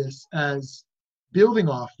think of this as building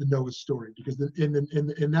off the Noah story, because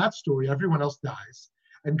in that story, everyone else dies.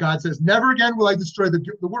 And God says, never again will I destroy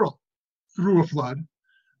the world through a flood,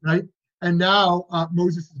 right? And now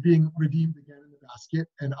Moses is being redeemed again in the basket,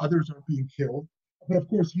 and others are being killed. But of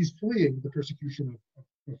course, he's fleeing the persecution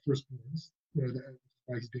of firstborns. That's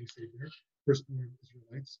why he's being saved there. Firstborn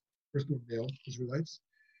Israelites, firstborn male Israelites.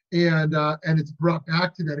 And it's brought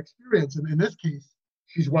back to that experience. And in this case,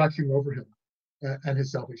 she's watching over him and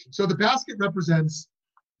his salvation. So the basket represents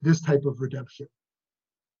this type of redemption.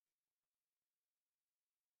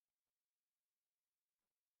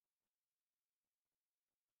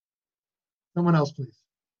 Someone else, please.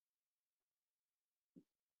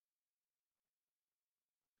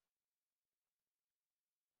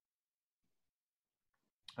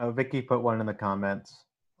 Vicky put one in the comments.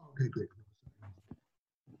 Okay, great.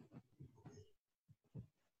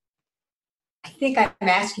 I think I'm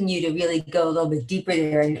asking you to really go a little bit deeper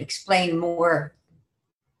there and explain more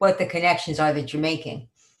what the connections are that you're making.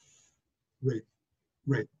 Great.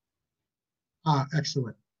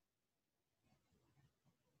 Excellent.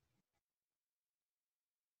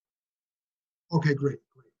 Okay, great.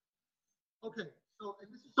 Okay, so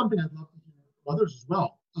and this is something I'd love to hear from others as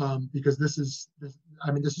well, because this is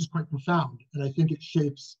quite profound, and I think it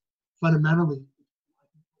shapes fundamentally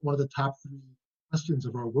one of the top 3 questions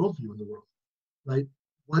of our worldview in the world, right?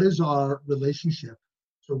 What is our relationship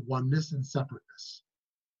to oneness and separateness?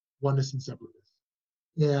 Oneness and separateness.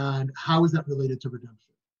 And how is that related to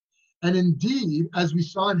redemption? And indeed, as we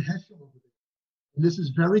saw in Heschel over there, and this is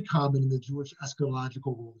very common in the Jewish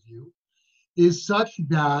eschatological worldview, is such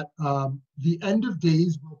that the end of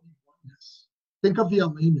days will be oneness. Think of the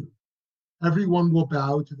Aleinu. Everyone will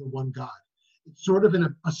bow to the one God. It's sort of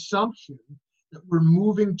an assumption that we're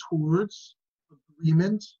moving towards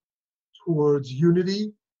agreement, towards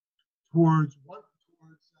unity, towards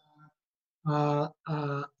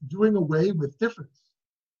doing away with difference.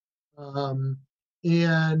 And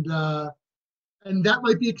that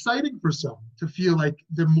might be exciting for some, to feel like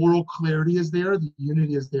the moral clarity is there, the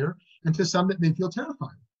unity is there, and to some that may feel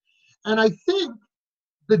terrifying. And I think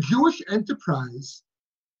the Jewish enterprise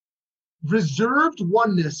reserved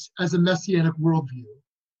oneness as a messianic worldview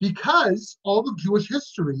because all of Jewish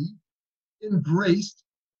history embraced,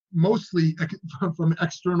 mostly from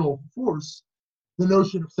external force, the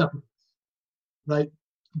notion of separateness, right?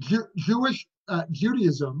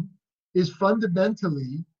 Judaism is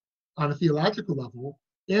fundamentally, on a theological level,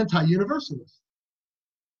 anti-universalist.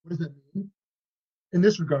 What does that mean? In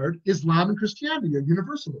this regard, Islam and Christianity are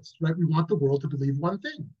universalists, right? We want the world to believe one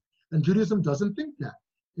thing. And Judaism doesn't think that.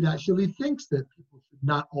 It actually thinks that people should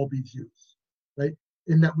not all be Jews, right?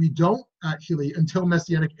 In that we don't actually, until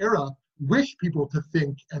Messianic era, wish people to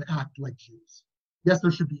think and act like Jews. Yes, there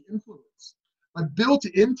should be influence. But built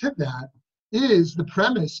into that is the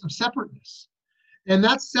premise of separateness. And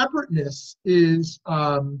that separateness is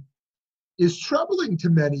troubling to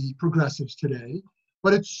many progressives today,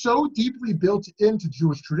 but it's so deeply built into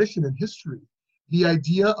Jewish tradition and history. The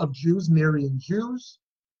idea of Jews marrying Jews,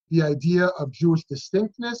 the idea of Jewish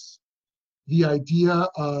distinctness, the idea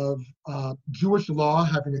of Jewish law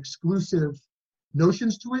having exclusive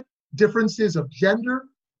notions to it, differences of gender,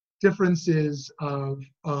 differences of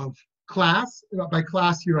class. By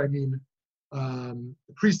class here I mean the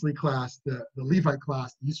priestly class, the Levite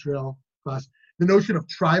class, the Israel class, the notion of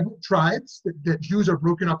tribes, that Jews are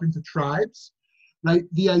broken up into tribes, right?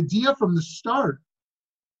 The idea from the start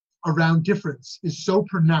around difference is so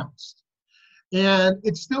pronounced. And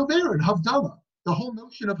it's still there in Havdalah, the whole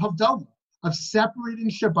notion of Havdalah, of separating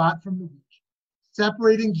Shabbat from the week,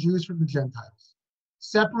 separating Jews from the Gentiles,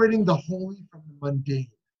 separating the holy from the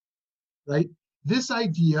mundane, right? This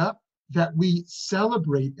idea that we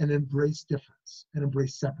celebrate and embrace difference and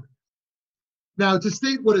embrace separateness. Now, to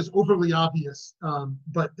state what is overly obvious,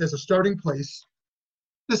 but as a starting place,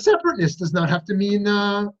 the separateness does not have to mean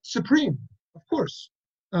supreme, of course.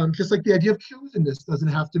 Just like the idea of chosenness doesn't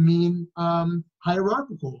have to mean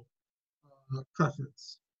hierarchical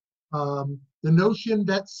preference. The notion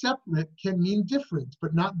that separate can mean different,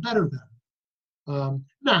 but not better than.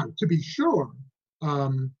 Now, to be sure,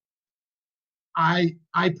 I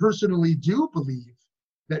personally do believe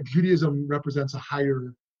that Judaism represents a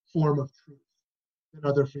higher form of truth than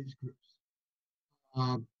other faith groups.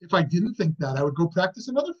 If I didn't think that, I would go practice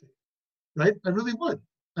another faith, right? I really would.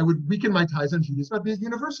 I would weaken my ties on Judaism. I'd be a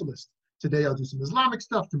universalist. Today I'll do some Islamic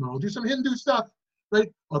stuff. Tomorrow I'll do some Hindu stuff, right?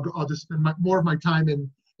 I'll just spend more of my time in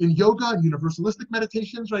yoga and universalistic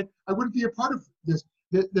meditations, right? I wouldn't be a part of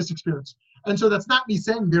this experience. And so that's not me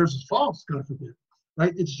saying theirs is false, God forbid,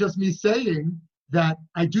 right? It's just me saying that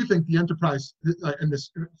I do think the enterprise and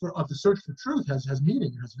of the search for truth has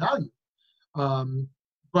meaning, has value.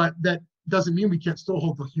 But that doesn't mean we can't still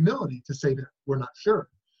hold the humility to say that we're not sure,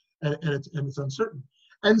 and it's uncertain.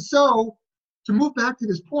 And so, to move back to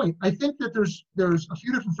this point, I think that there's a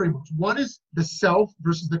few different frameworks. One is the self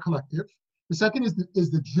versus the collective. The second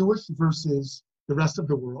is the Jewish versus the rest of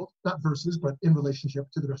the world, not versus, but in relationship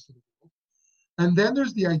to the rest of the world. And then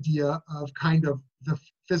there's the idea of kind of the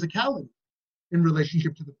physicality in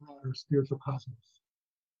relationship to the broader spiritual cosmos.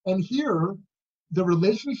 And here, the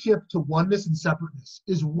relationship to oneness and separateness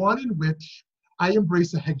is one in which I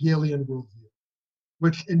embrace a Hegelian worldview,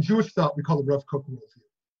 which in Jewish thought we call the Rav Kook worldview,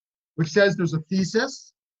 which says there's a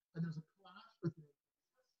thesis and there's a clash within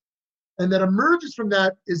it, and that emerges from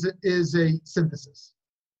that is a synthesis.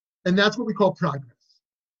 And that's what we call progress.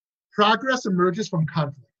 Progress emerges from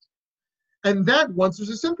conflict. And then once there's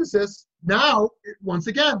a synthesis, now, once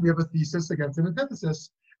again, we have a thesis against an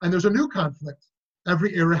antithesis, and there's a new conflict.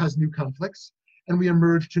 Every era has new conflicts, and we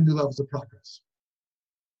emerge to new levels of progress.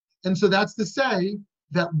 And so that's to say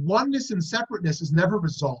that oneness and separateness is never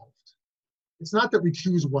resolved. It's not that we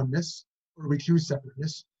choose oneness or we choose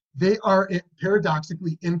separateness. They are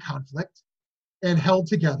paradoxically in conflict and held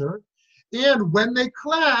together. And when they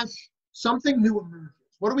clash, something new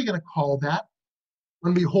emerges. What are we going to call that?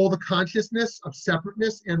 When we hold a consciousness of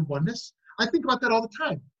separateness and oneness, I think about that all the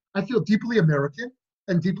time. I feel deeply American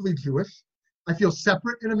and deeply Jewish. I feel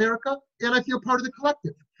separate in America, and I feel part of the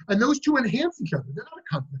collective. And those two enhance each other. They're not a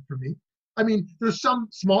conflict for me. I mean, there's some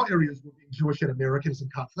small areas where being Jewish and American is in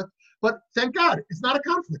conflict, but thank God, it's not a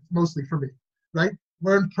conflict mostly for me, right?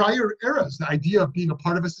 Where in prior eras, the idea of being a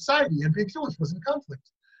part of a society and being Jewish was in conflict.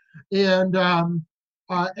 And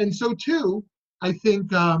so too, I think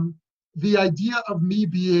the idea of me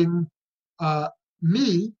being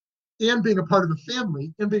me and being a part of a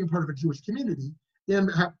family and being a part of a Jewish community and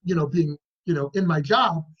being in my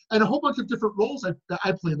job and a whole bunch of different roles that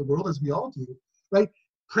I play in the world, as we all do, right?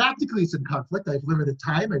 Practically, it's in conflict. I have limited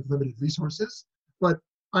time, I have limited resources, but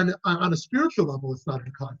on a spiritual level, it's not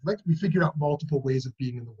in conflict. We figure out multiple ways of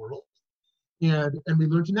being in the world, and we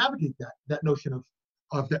learn to navigate that notion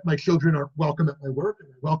of that my children are welcome at my work, and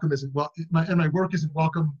my work isn't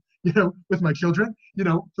welcome, with my children,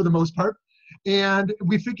 for the most part, and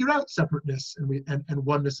we figure out separateness and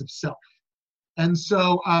oneness of self. And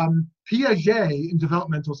so Piaget in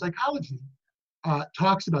developmental psychology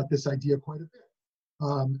talks about this idea quite a bit.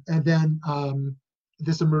 And then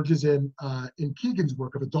this emerges in Kegan's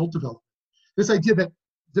work of adult development. This idea that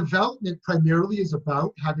development primarily is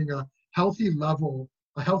about having a healthy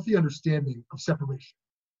understanding of separation.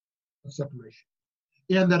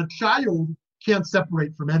 And that a child can't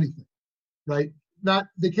separate from anything, right?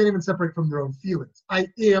 They can't even separate from their own feelings. I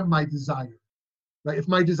am my desire. Right? If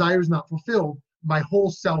my desire is not fulfilled, my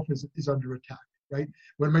whole self is under attack. Right?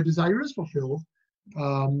 When my desire is fulfilled,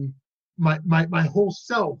 my whole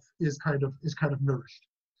self is kind of nourished,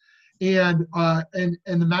 and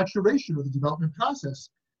the maturation or the development process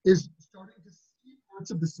is starting to see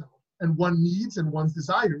parts of the self and one's needs and one's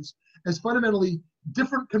desires as fundamentally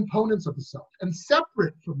different components of the self and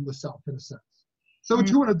separate from the self in a sense. So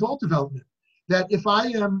too in adult development, that if I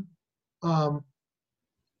am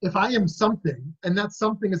something and that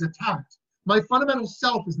something is attacked, my fundamental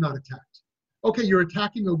self is not attacked. Okay, you're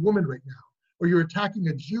attacking a woman right now, or you're attacking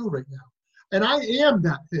a Jew right now. And I am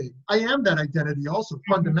that thing. I am that identity also,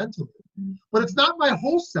 fundamentally. But it's not my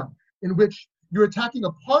whole self in which you're attacking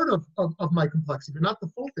a part of my complexity, but not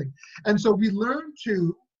the full thing. And so we learn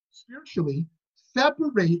to spiritually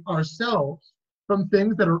separate ourselves from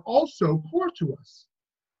things that are also core to us,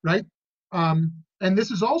 right? And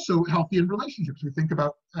this is also healthy in relationships. We think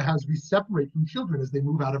about as we separate from children as they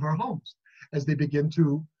move out of our homes, as they begin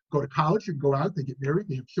to go to college and go out, they get married,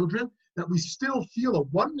 they have children, that we still feel a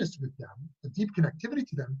oneness with them, a deep connectivity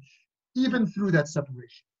to them, even through that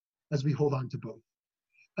separation, as we hold on to both.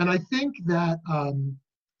 And I think that,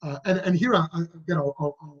 and here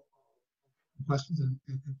I'll questions and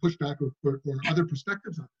pushback or other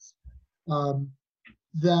perspectives on this.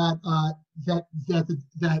 That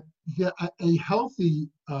a healthy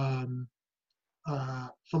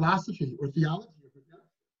philosophy or theology of redemption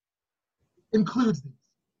includes these.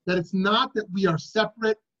 That it's not that we are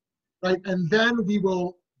separate, right? And then we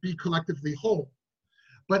will be collectively whole.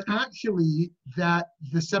 But actually that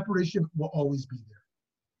the separation will always be there.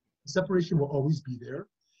 The separation will always be there.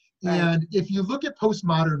 Right. And if you look at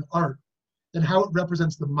postmodern art and how it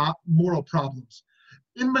represents the moral problems,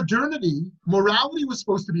 in modernity, morality was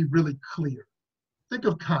supposed to be really clear. Think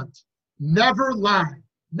of Kant. Never lie.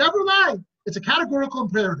 Never lie. It's a categorical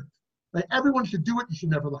imperative. Right? Everyone should do it. You should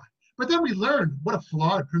never lie. But then we learned what a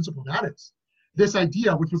flawed principle that is. This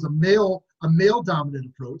idea, which was a male-dominant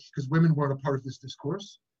approach, because women weren't a part of this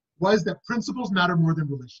discourse, was that principles matter more than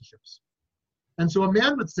relationships. And so a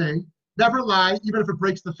man would say, never lie, even if it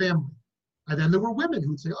breaks the family. And then there were women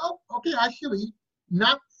who would say, oh, okay, actually,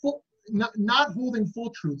 not holding full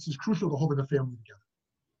truths is crucial to holding a family together,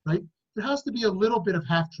 right? There has to be a little bit of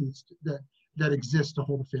half-truths that exist to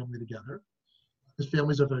hold a family together, because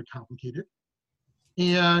families are very complicated.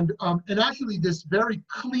 And actually, this very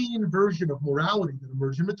clean version of morality that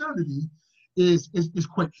emerged in modernity is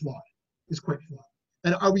quite flawed. Is quite flawed.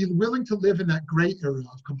 And are we willing to live in that gray area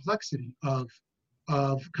of complexity of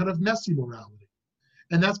kind of messy morality?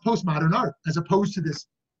 And that's postmodern art, as opposed to this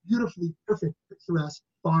beautifully perfect, picturesque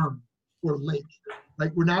farm or lake.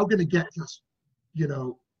 Like we're now going to get just,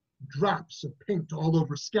 drops of paint all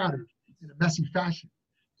over scattered in a messy fashion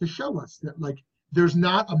to show us that like there's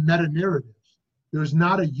not a meta narrative. There's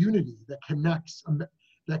not a unity that connects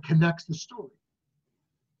the story.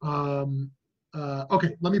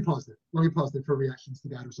 Okay, let me pause there. Let me pause there for reactions to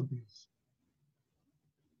that or something else.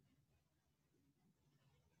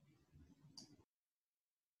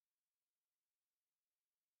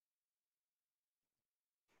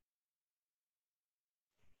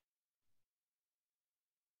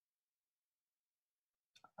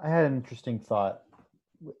 I had an interesting thought.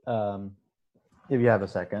 If you have a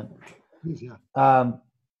second. Please, yeah.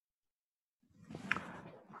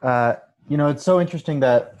 It's so interesting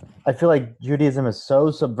that I feel like Judaism is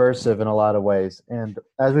so subversive in a lot of ways. And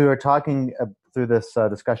as we were talking through this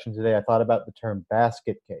discussion today, I thought about the term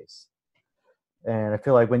basket case. And I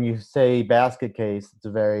feel like when you say basket case, it's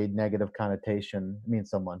a very negative connotation. It means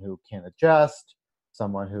someone who can't adjust,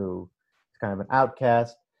 someone who is kind of an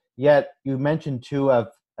outcast. Yet you mentioned two of,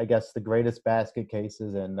 I guess, the greatest basket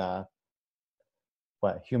cases in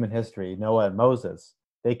human history, Noah and Moses.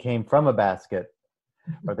 They came from a basket,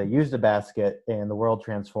 or they used a basket, and the world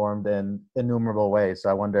transformed in innumerable ways. So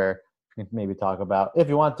I wonder if you can maybe talk about, if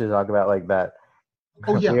you want to talk about like that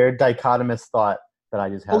weird dichotomous thought that I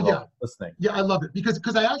just had while listening. Yeah, I love it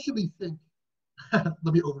because I actually think,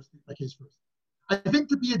 let me overstate my case first. I think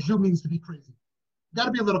to be a Jew means to be crazy. You got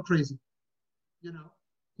to be a little crazy,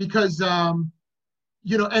 because, and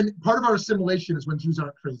part of our assimilation is when Jews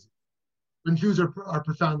aren't crazy. When Jews are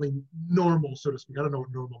profoundly normal, so to speak. I don't know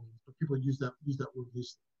what normal means, but people use that word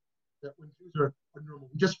loosely. That when Jews are normal,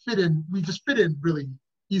 we just fit in really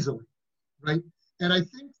easily, right? And I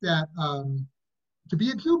think that to be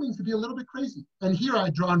a Jew means to be a little bit crazy. And here I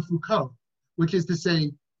draw on Foucault, which is to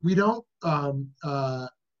say we don't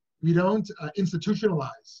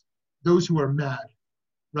institutionalize those who are mad,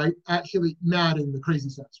 right? Actually mad in the crazy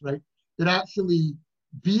sense, right? That actually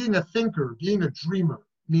being a thinker, being a dreamer,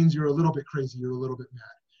 means you're a little bit crazy, you're a little bit mad.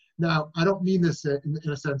 Now, I don't mean this in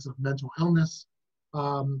a sense of mental illness.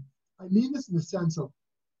 I mean this in the sense of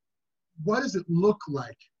what does it look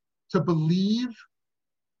like to believe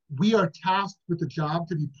we are tasked with the job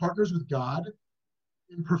to be partners with God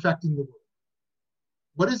in perfecting the world?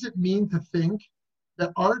 What does it mean to think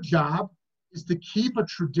that our job is to keep a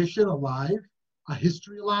tradition alive, a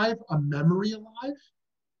history alive, a memory alive,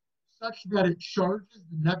 such that it charges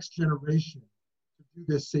the next generation do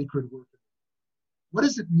this sacred work? What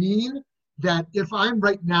does it mean that if I'm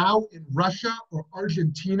right now in Russia or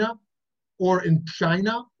Argentina or in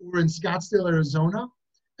China or in Scottsdale, Arizona,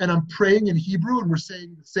 and I'm praying in Hebrew and we're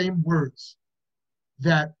saying the same words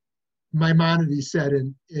that Maimonides said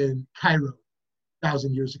in Cairo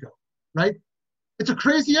 1,000 years ago, right? It's a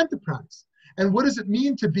crazy enterprise. And what does it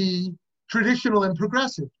mean to be traditional and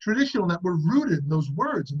progressive? Traditional that we're rooted in those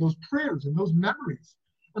words and those prayers and those memories,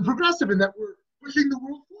 and progressive in that we're pushing the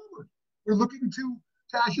world forward. We're looking to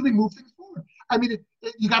actually move things forward. I mean,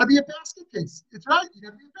 you got to be a basket case. It's right. You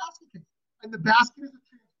got to be a basket case. And the basket is a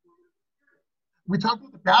transformative. We talk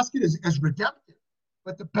about the basket as redemptive,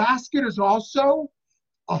 but the basket is also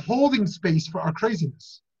a holding space for our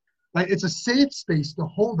craziness, right? It's a safe space to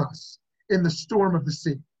hold us in the storm of the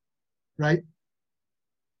sea, right?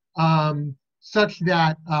 Such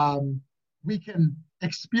that we can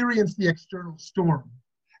experience the external storm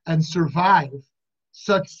and survive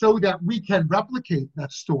so that we can replicate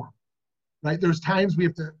that storm, right? There's times we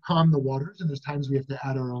have to calm the waters, and there's times we have to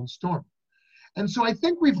add our own storm. And so I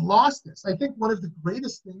think we've lost this. I think one of the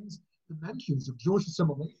greatest dimensions of Jewish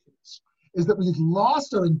assimilation is that we've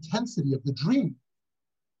lost our intensity of the dream,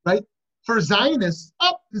 right? For Zionists,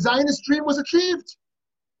 the Zionist dream was achieved.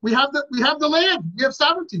 We have the land, we have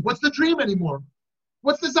sovereignty. What's the dream anymore?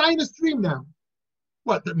 What's the Zionist dream now?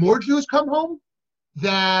 What, that more Jews come home?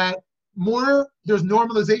 That there's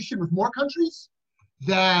normalization with more countries?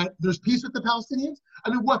 That there's peace with the Palestinians? I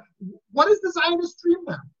mean, what is the Zionist dream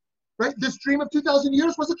now? Right? This dream of 2,000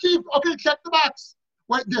 years was achieved. Okay, check the box.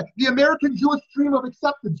 Right? The American Jewish dream of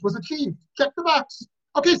acceptance was achieved. Check the box.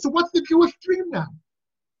 Okay, so what's the Jewish dream now?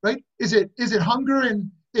 Right? Is it hunger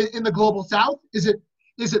in the global South? Is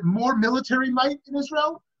it more military might in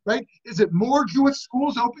Israel? Right? Is it more Jewish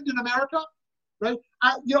schools opened in America? Right?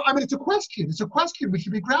 It's a question. It's a question we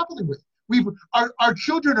should be grappling with. Our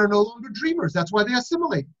children are no longer dreamers. That's why they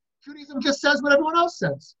assimilate. Judaism just says what everyone else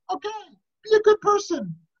says. Okay, be a good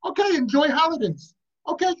person. Okay, enjoy holidays.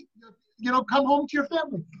 Okay, come home to your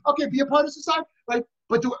family. Okay, be a part of society, right?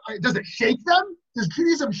 But does it shake them? Does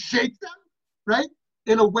Judaism shake them, right?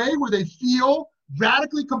 In a way where they feel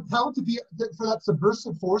radically compelled to be for that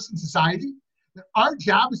subversive force in society? That our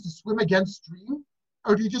job is to swim against stream,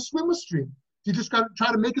 or do you just swim with stream? Do you just got to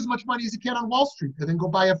try to make as much money as you can on Wall Street and then go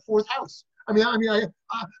buy a fourth house? I'm not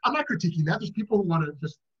critiquing that. There's people who want to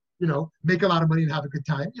just, make a lot of money and have a good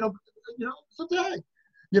time. It's okay.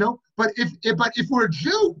 But if we're a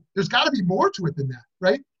Jew, there's got to be more to it than that,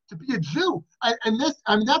 right? To be a Jew,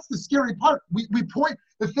 that's the scary part. We point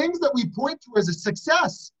the things that we point to as a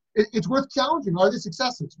success. It's worth challenging. Are they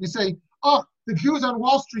successes? We say, the Jews on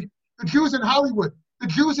Wall Street, the Jews in Hollywood, the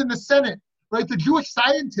Jews in the Senate, right? The Jewish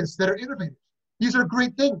scientists that are innovators. These are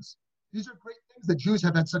great things. These are great things that Jews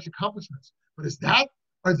have had such accomplishments. But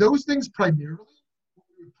are those things primarily what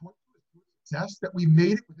we would point to as Jewish success, that we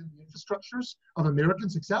made it within the infrastructures of American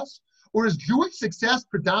success? Or is Jewish success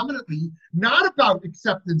predominantly not about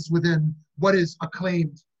acceptance within what is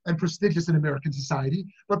acclaimed and prestigious in American society,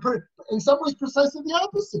 but in some ways precisely the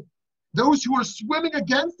opposite? Those who are swimming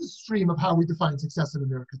against the stream of how we define success in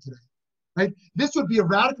America today, right? This would be a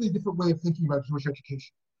radically different way of thinking about Jewish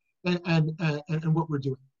education and what we're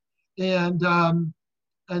doing.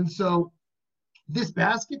 And so this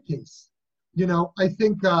basket case, I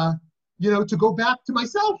think, to go back to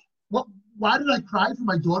myself, why did I cry for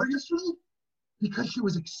my daughter yesterday? Because she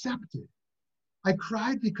was accepted. I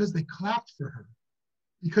cried because they clapped for her,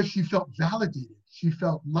 because she felt validated, she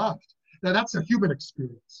felt loved. Now that's a human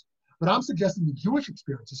experience, but I'm suggesting the Jewish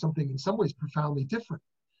experience is something in some ways profoundly different.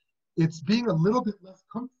 It's being a little bit less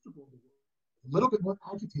comfortable, a little bit more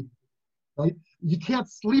agitated, right? You can't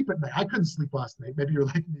sleep at night. I couldn't sleep last night. Maybe you're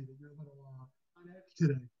like me, you're a little on edge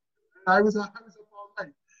today. I was up all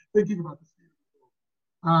night thinking about the state of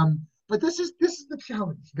the world. But this is the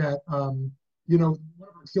challenge that one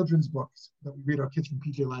of our children's books that we read our kids from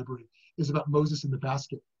PJ Library is about Moses in the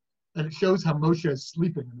basket, and it shows how Moshe is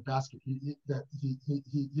sleeping in the basket. He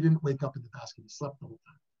didn't wake up in the basket. He slept the whole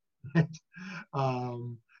time,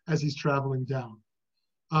 right? As he's traveling down.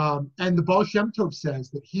 And the Baal Shem Tov says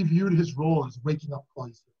that he viewed his role as waking up Klal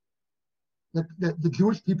Yisrael. That the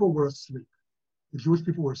Jewish people were asleep. The Jewish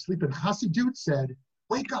people were asleep, and Hasidut said,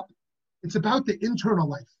 "Wake up! It's about the internal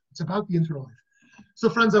life. It's about the internal life." So,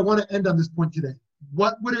 friends, I want to end on this point today.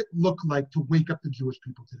 What would it look like to wake up the Jewish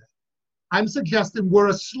people today? I'm suggesting we're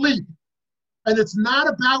asleep. And it's not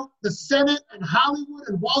about the Senate and Hollywood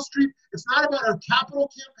and Wall Street. It's not about our capital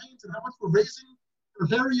campaigns and how much we're raising for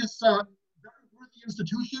various very worthy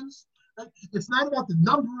institutions. Right? It's not about the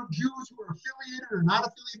number of Jews who are affiliated or not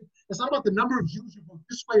affiliated. It's not about the number of Jews who vote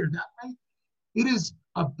this way or that way. It is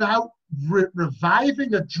about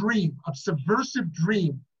reviving a dream, a subversive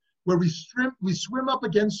dream, where we swim up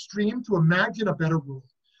against stream to imagine a better world,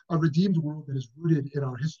 a redeemed world that is rooted in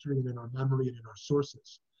our history and in our memory and in our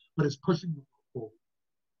sources, but is pushing the world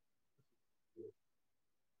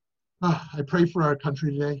forward. I pray for our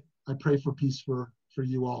country today. I pray for peace for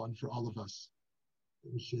you all and for all of us.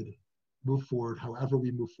 We should move forward, however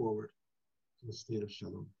we move forward, to a state of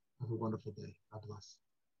shalom. Have a wonderful day. God bless.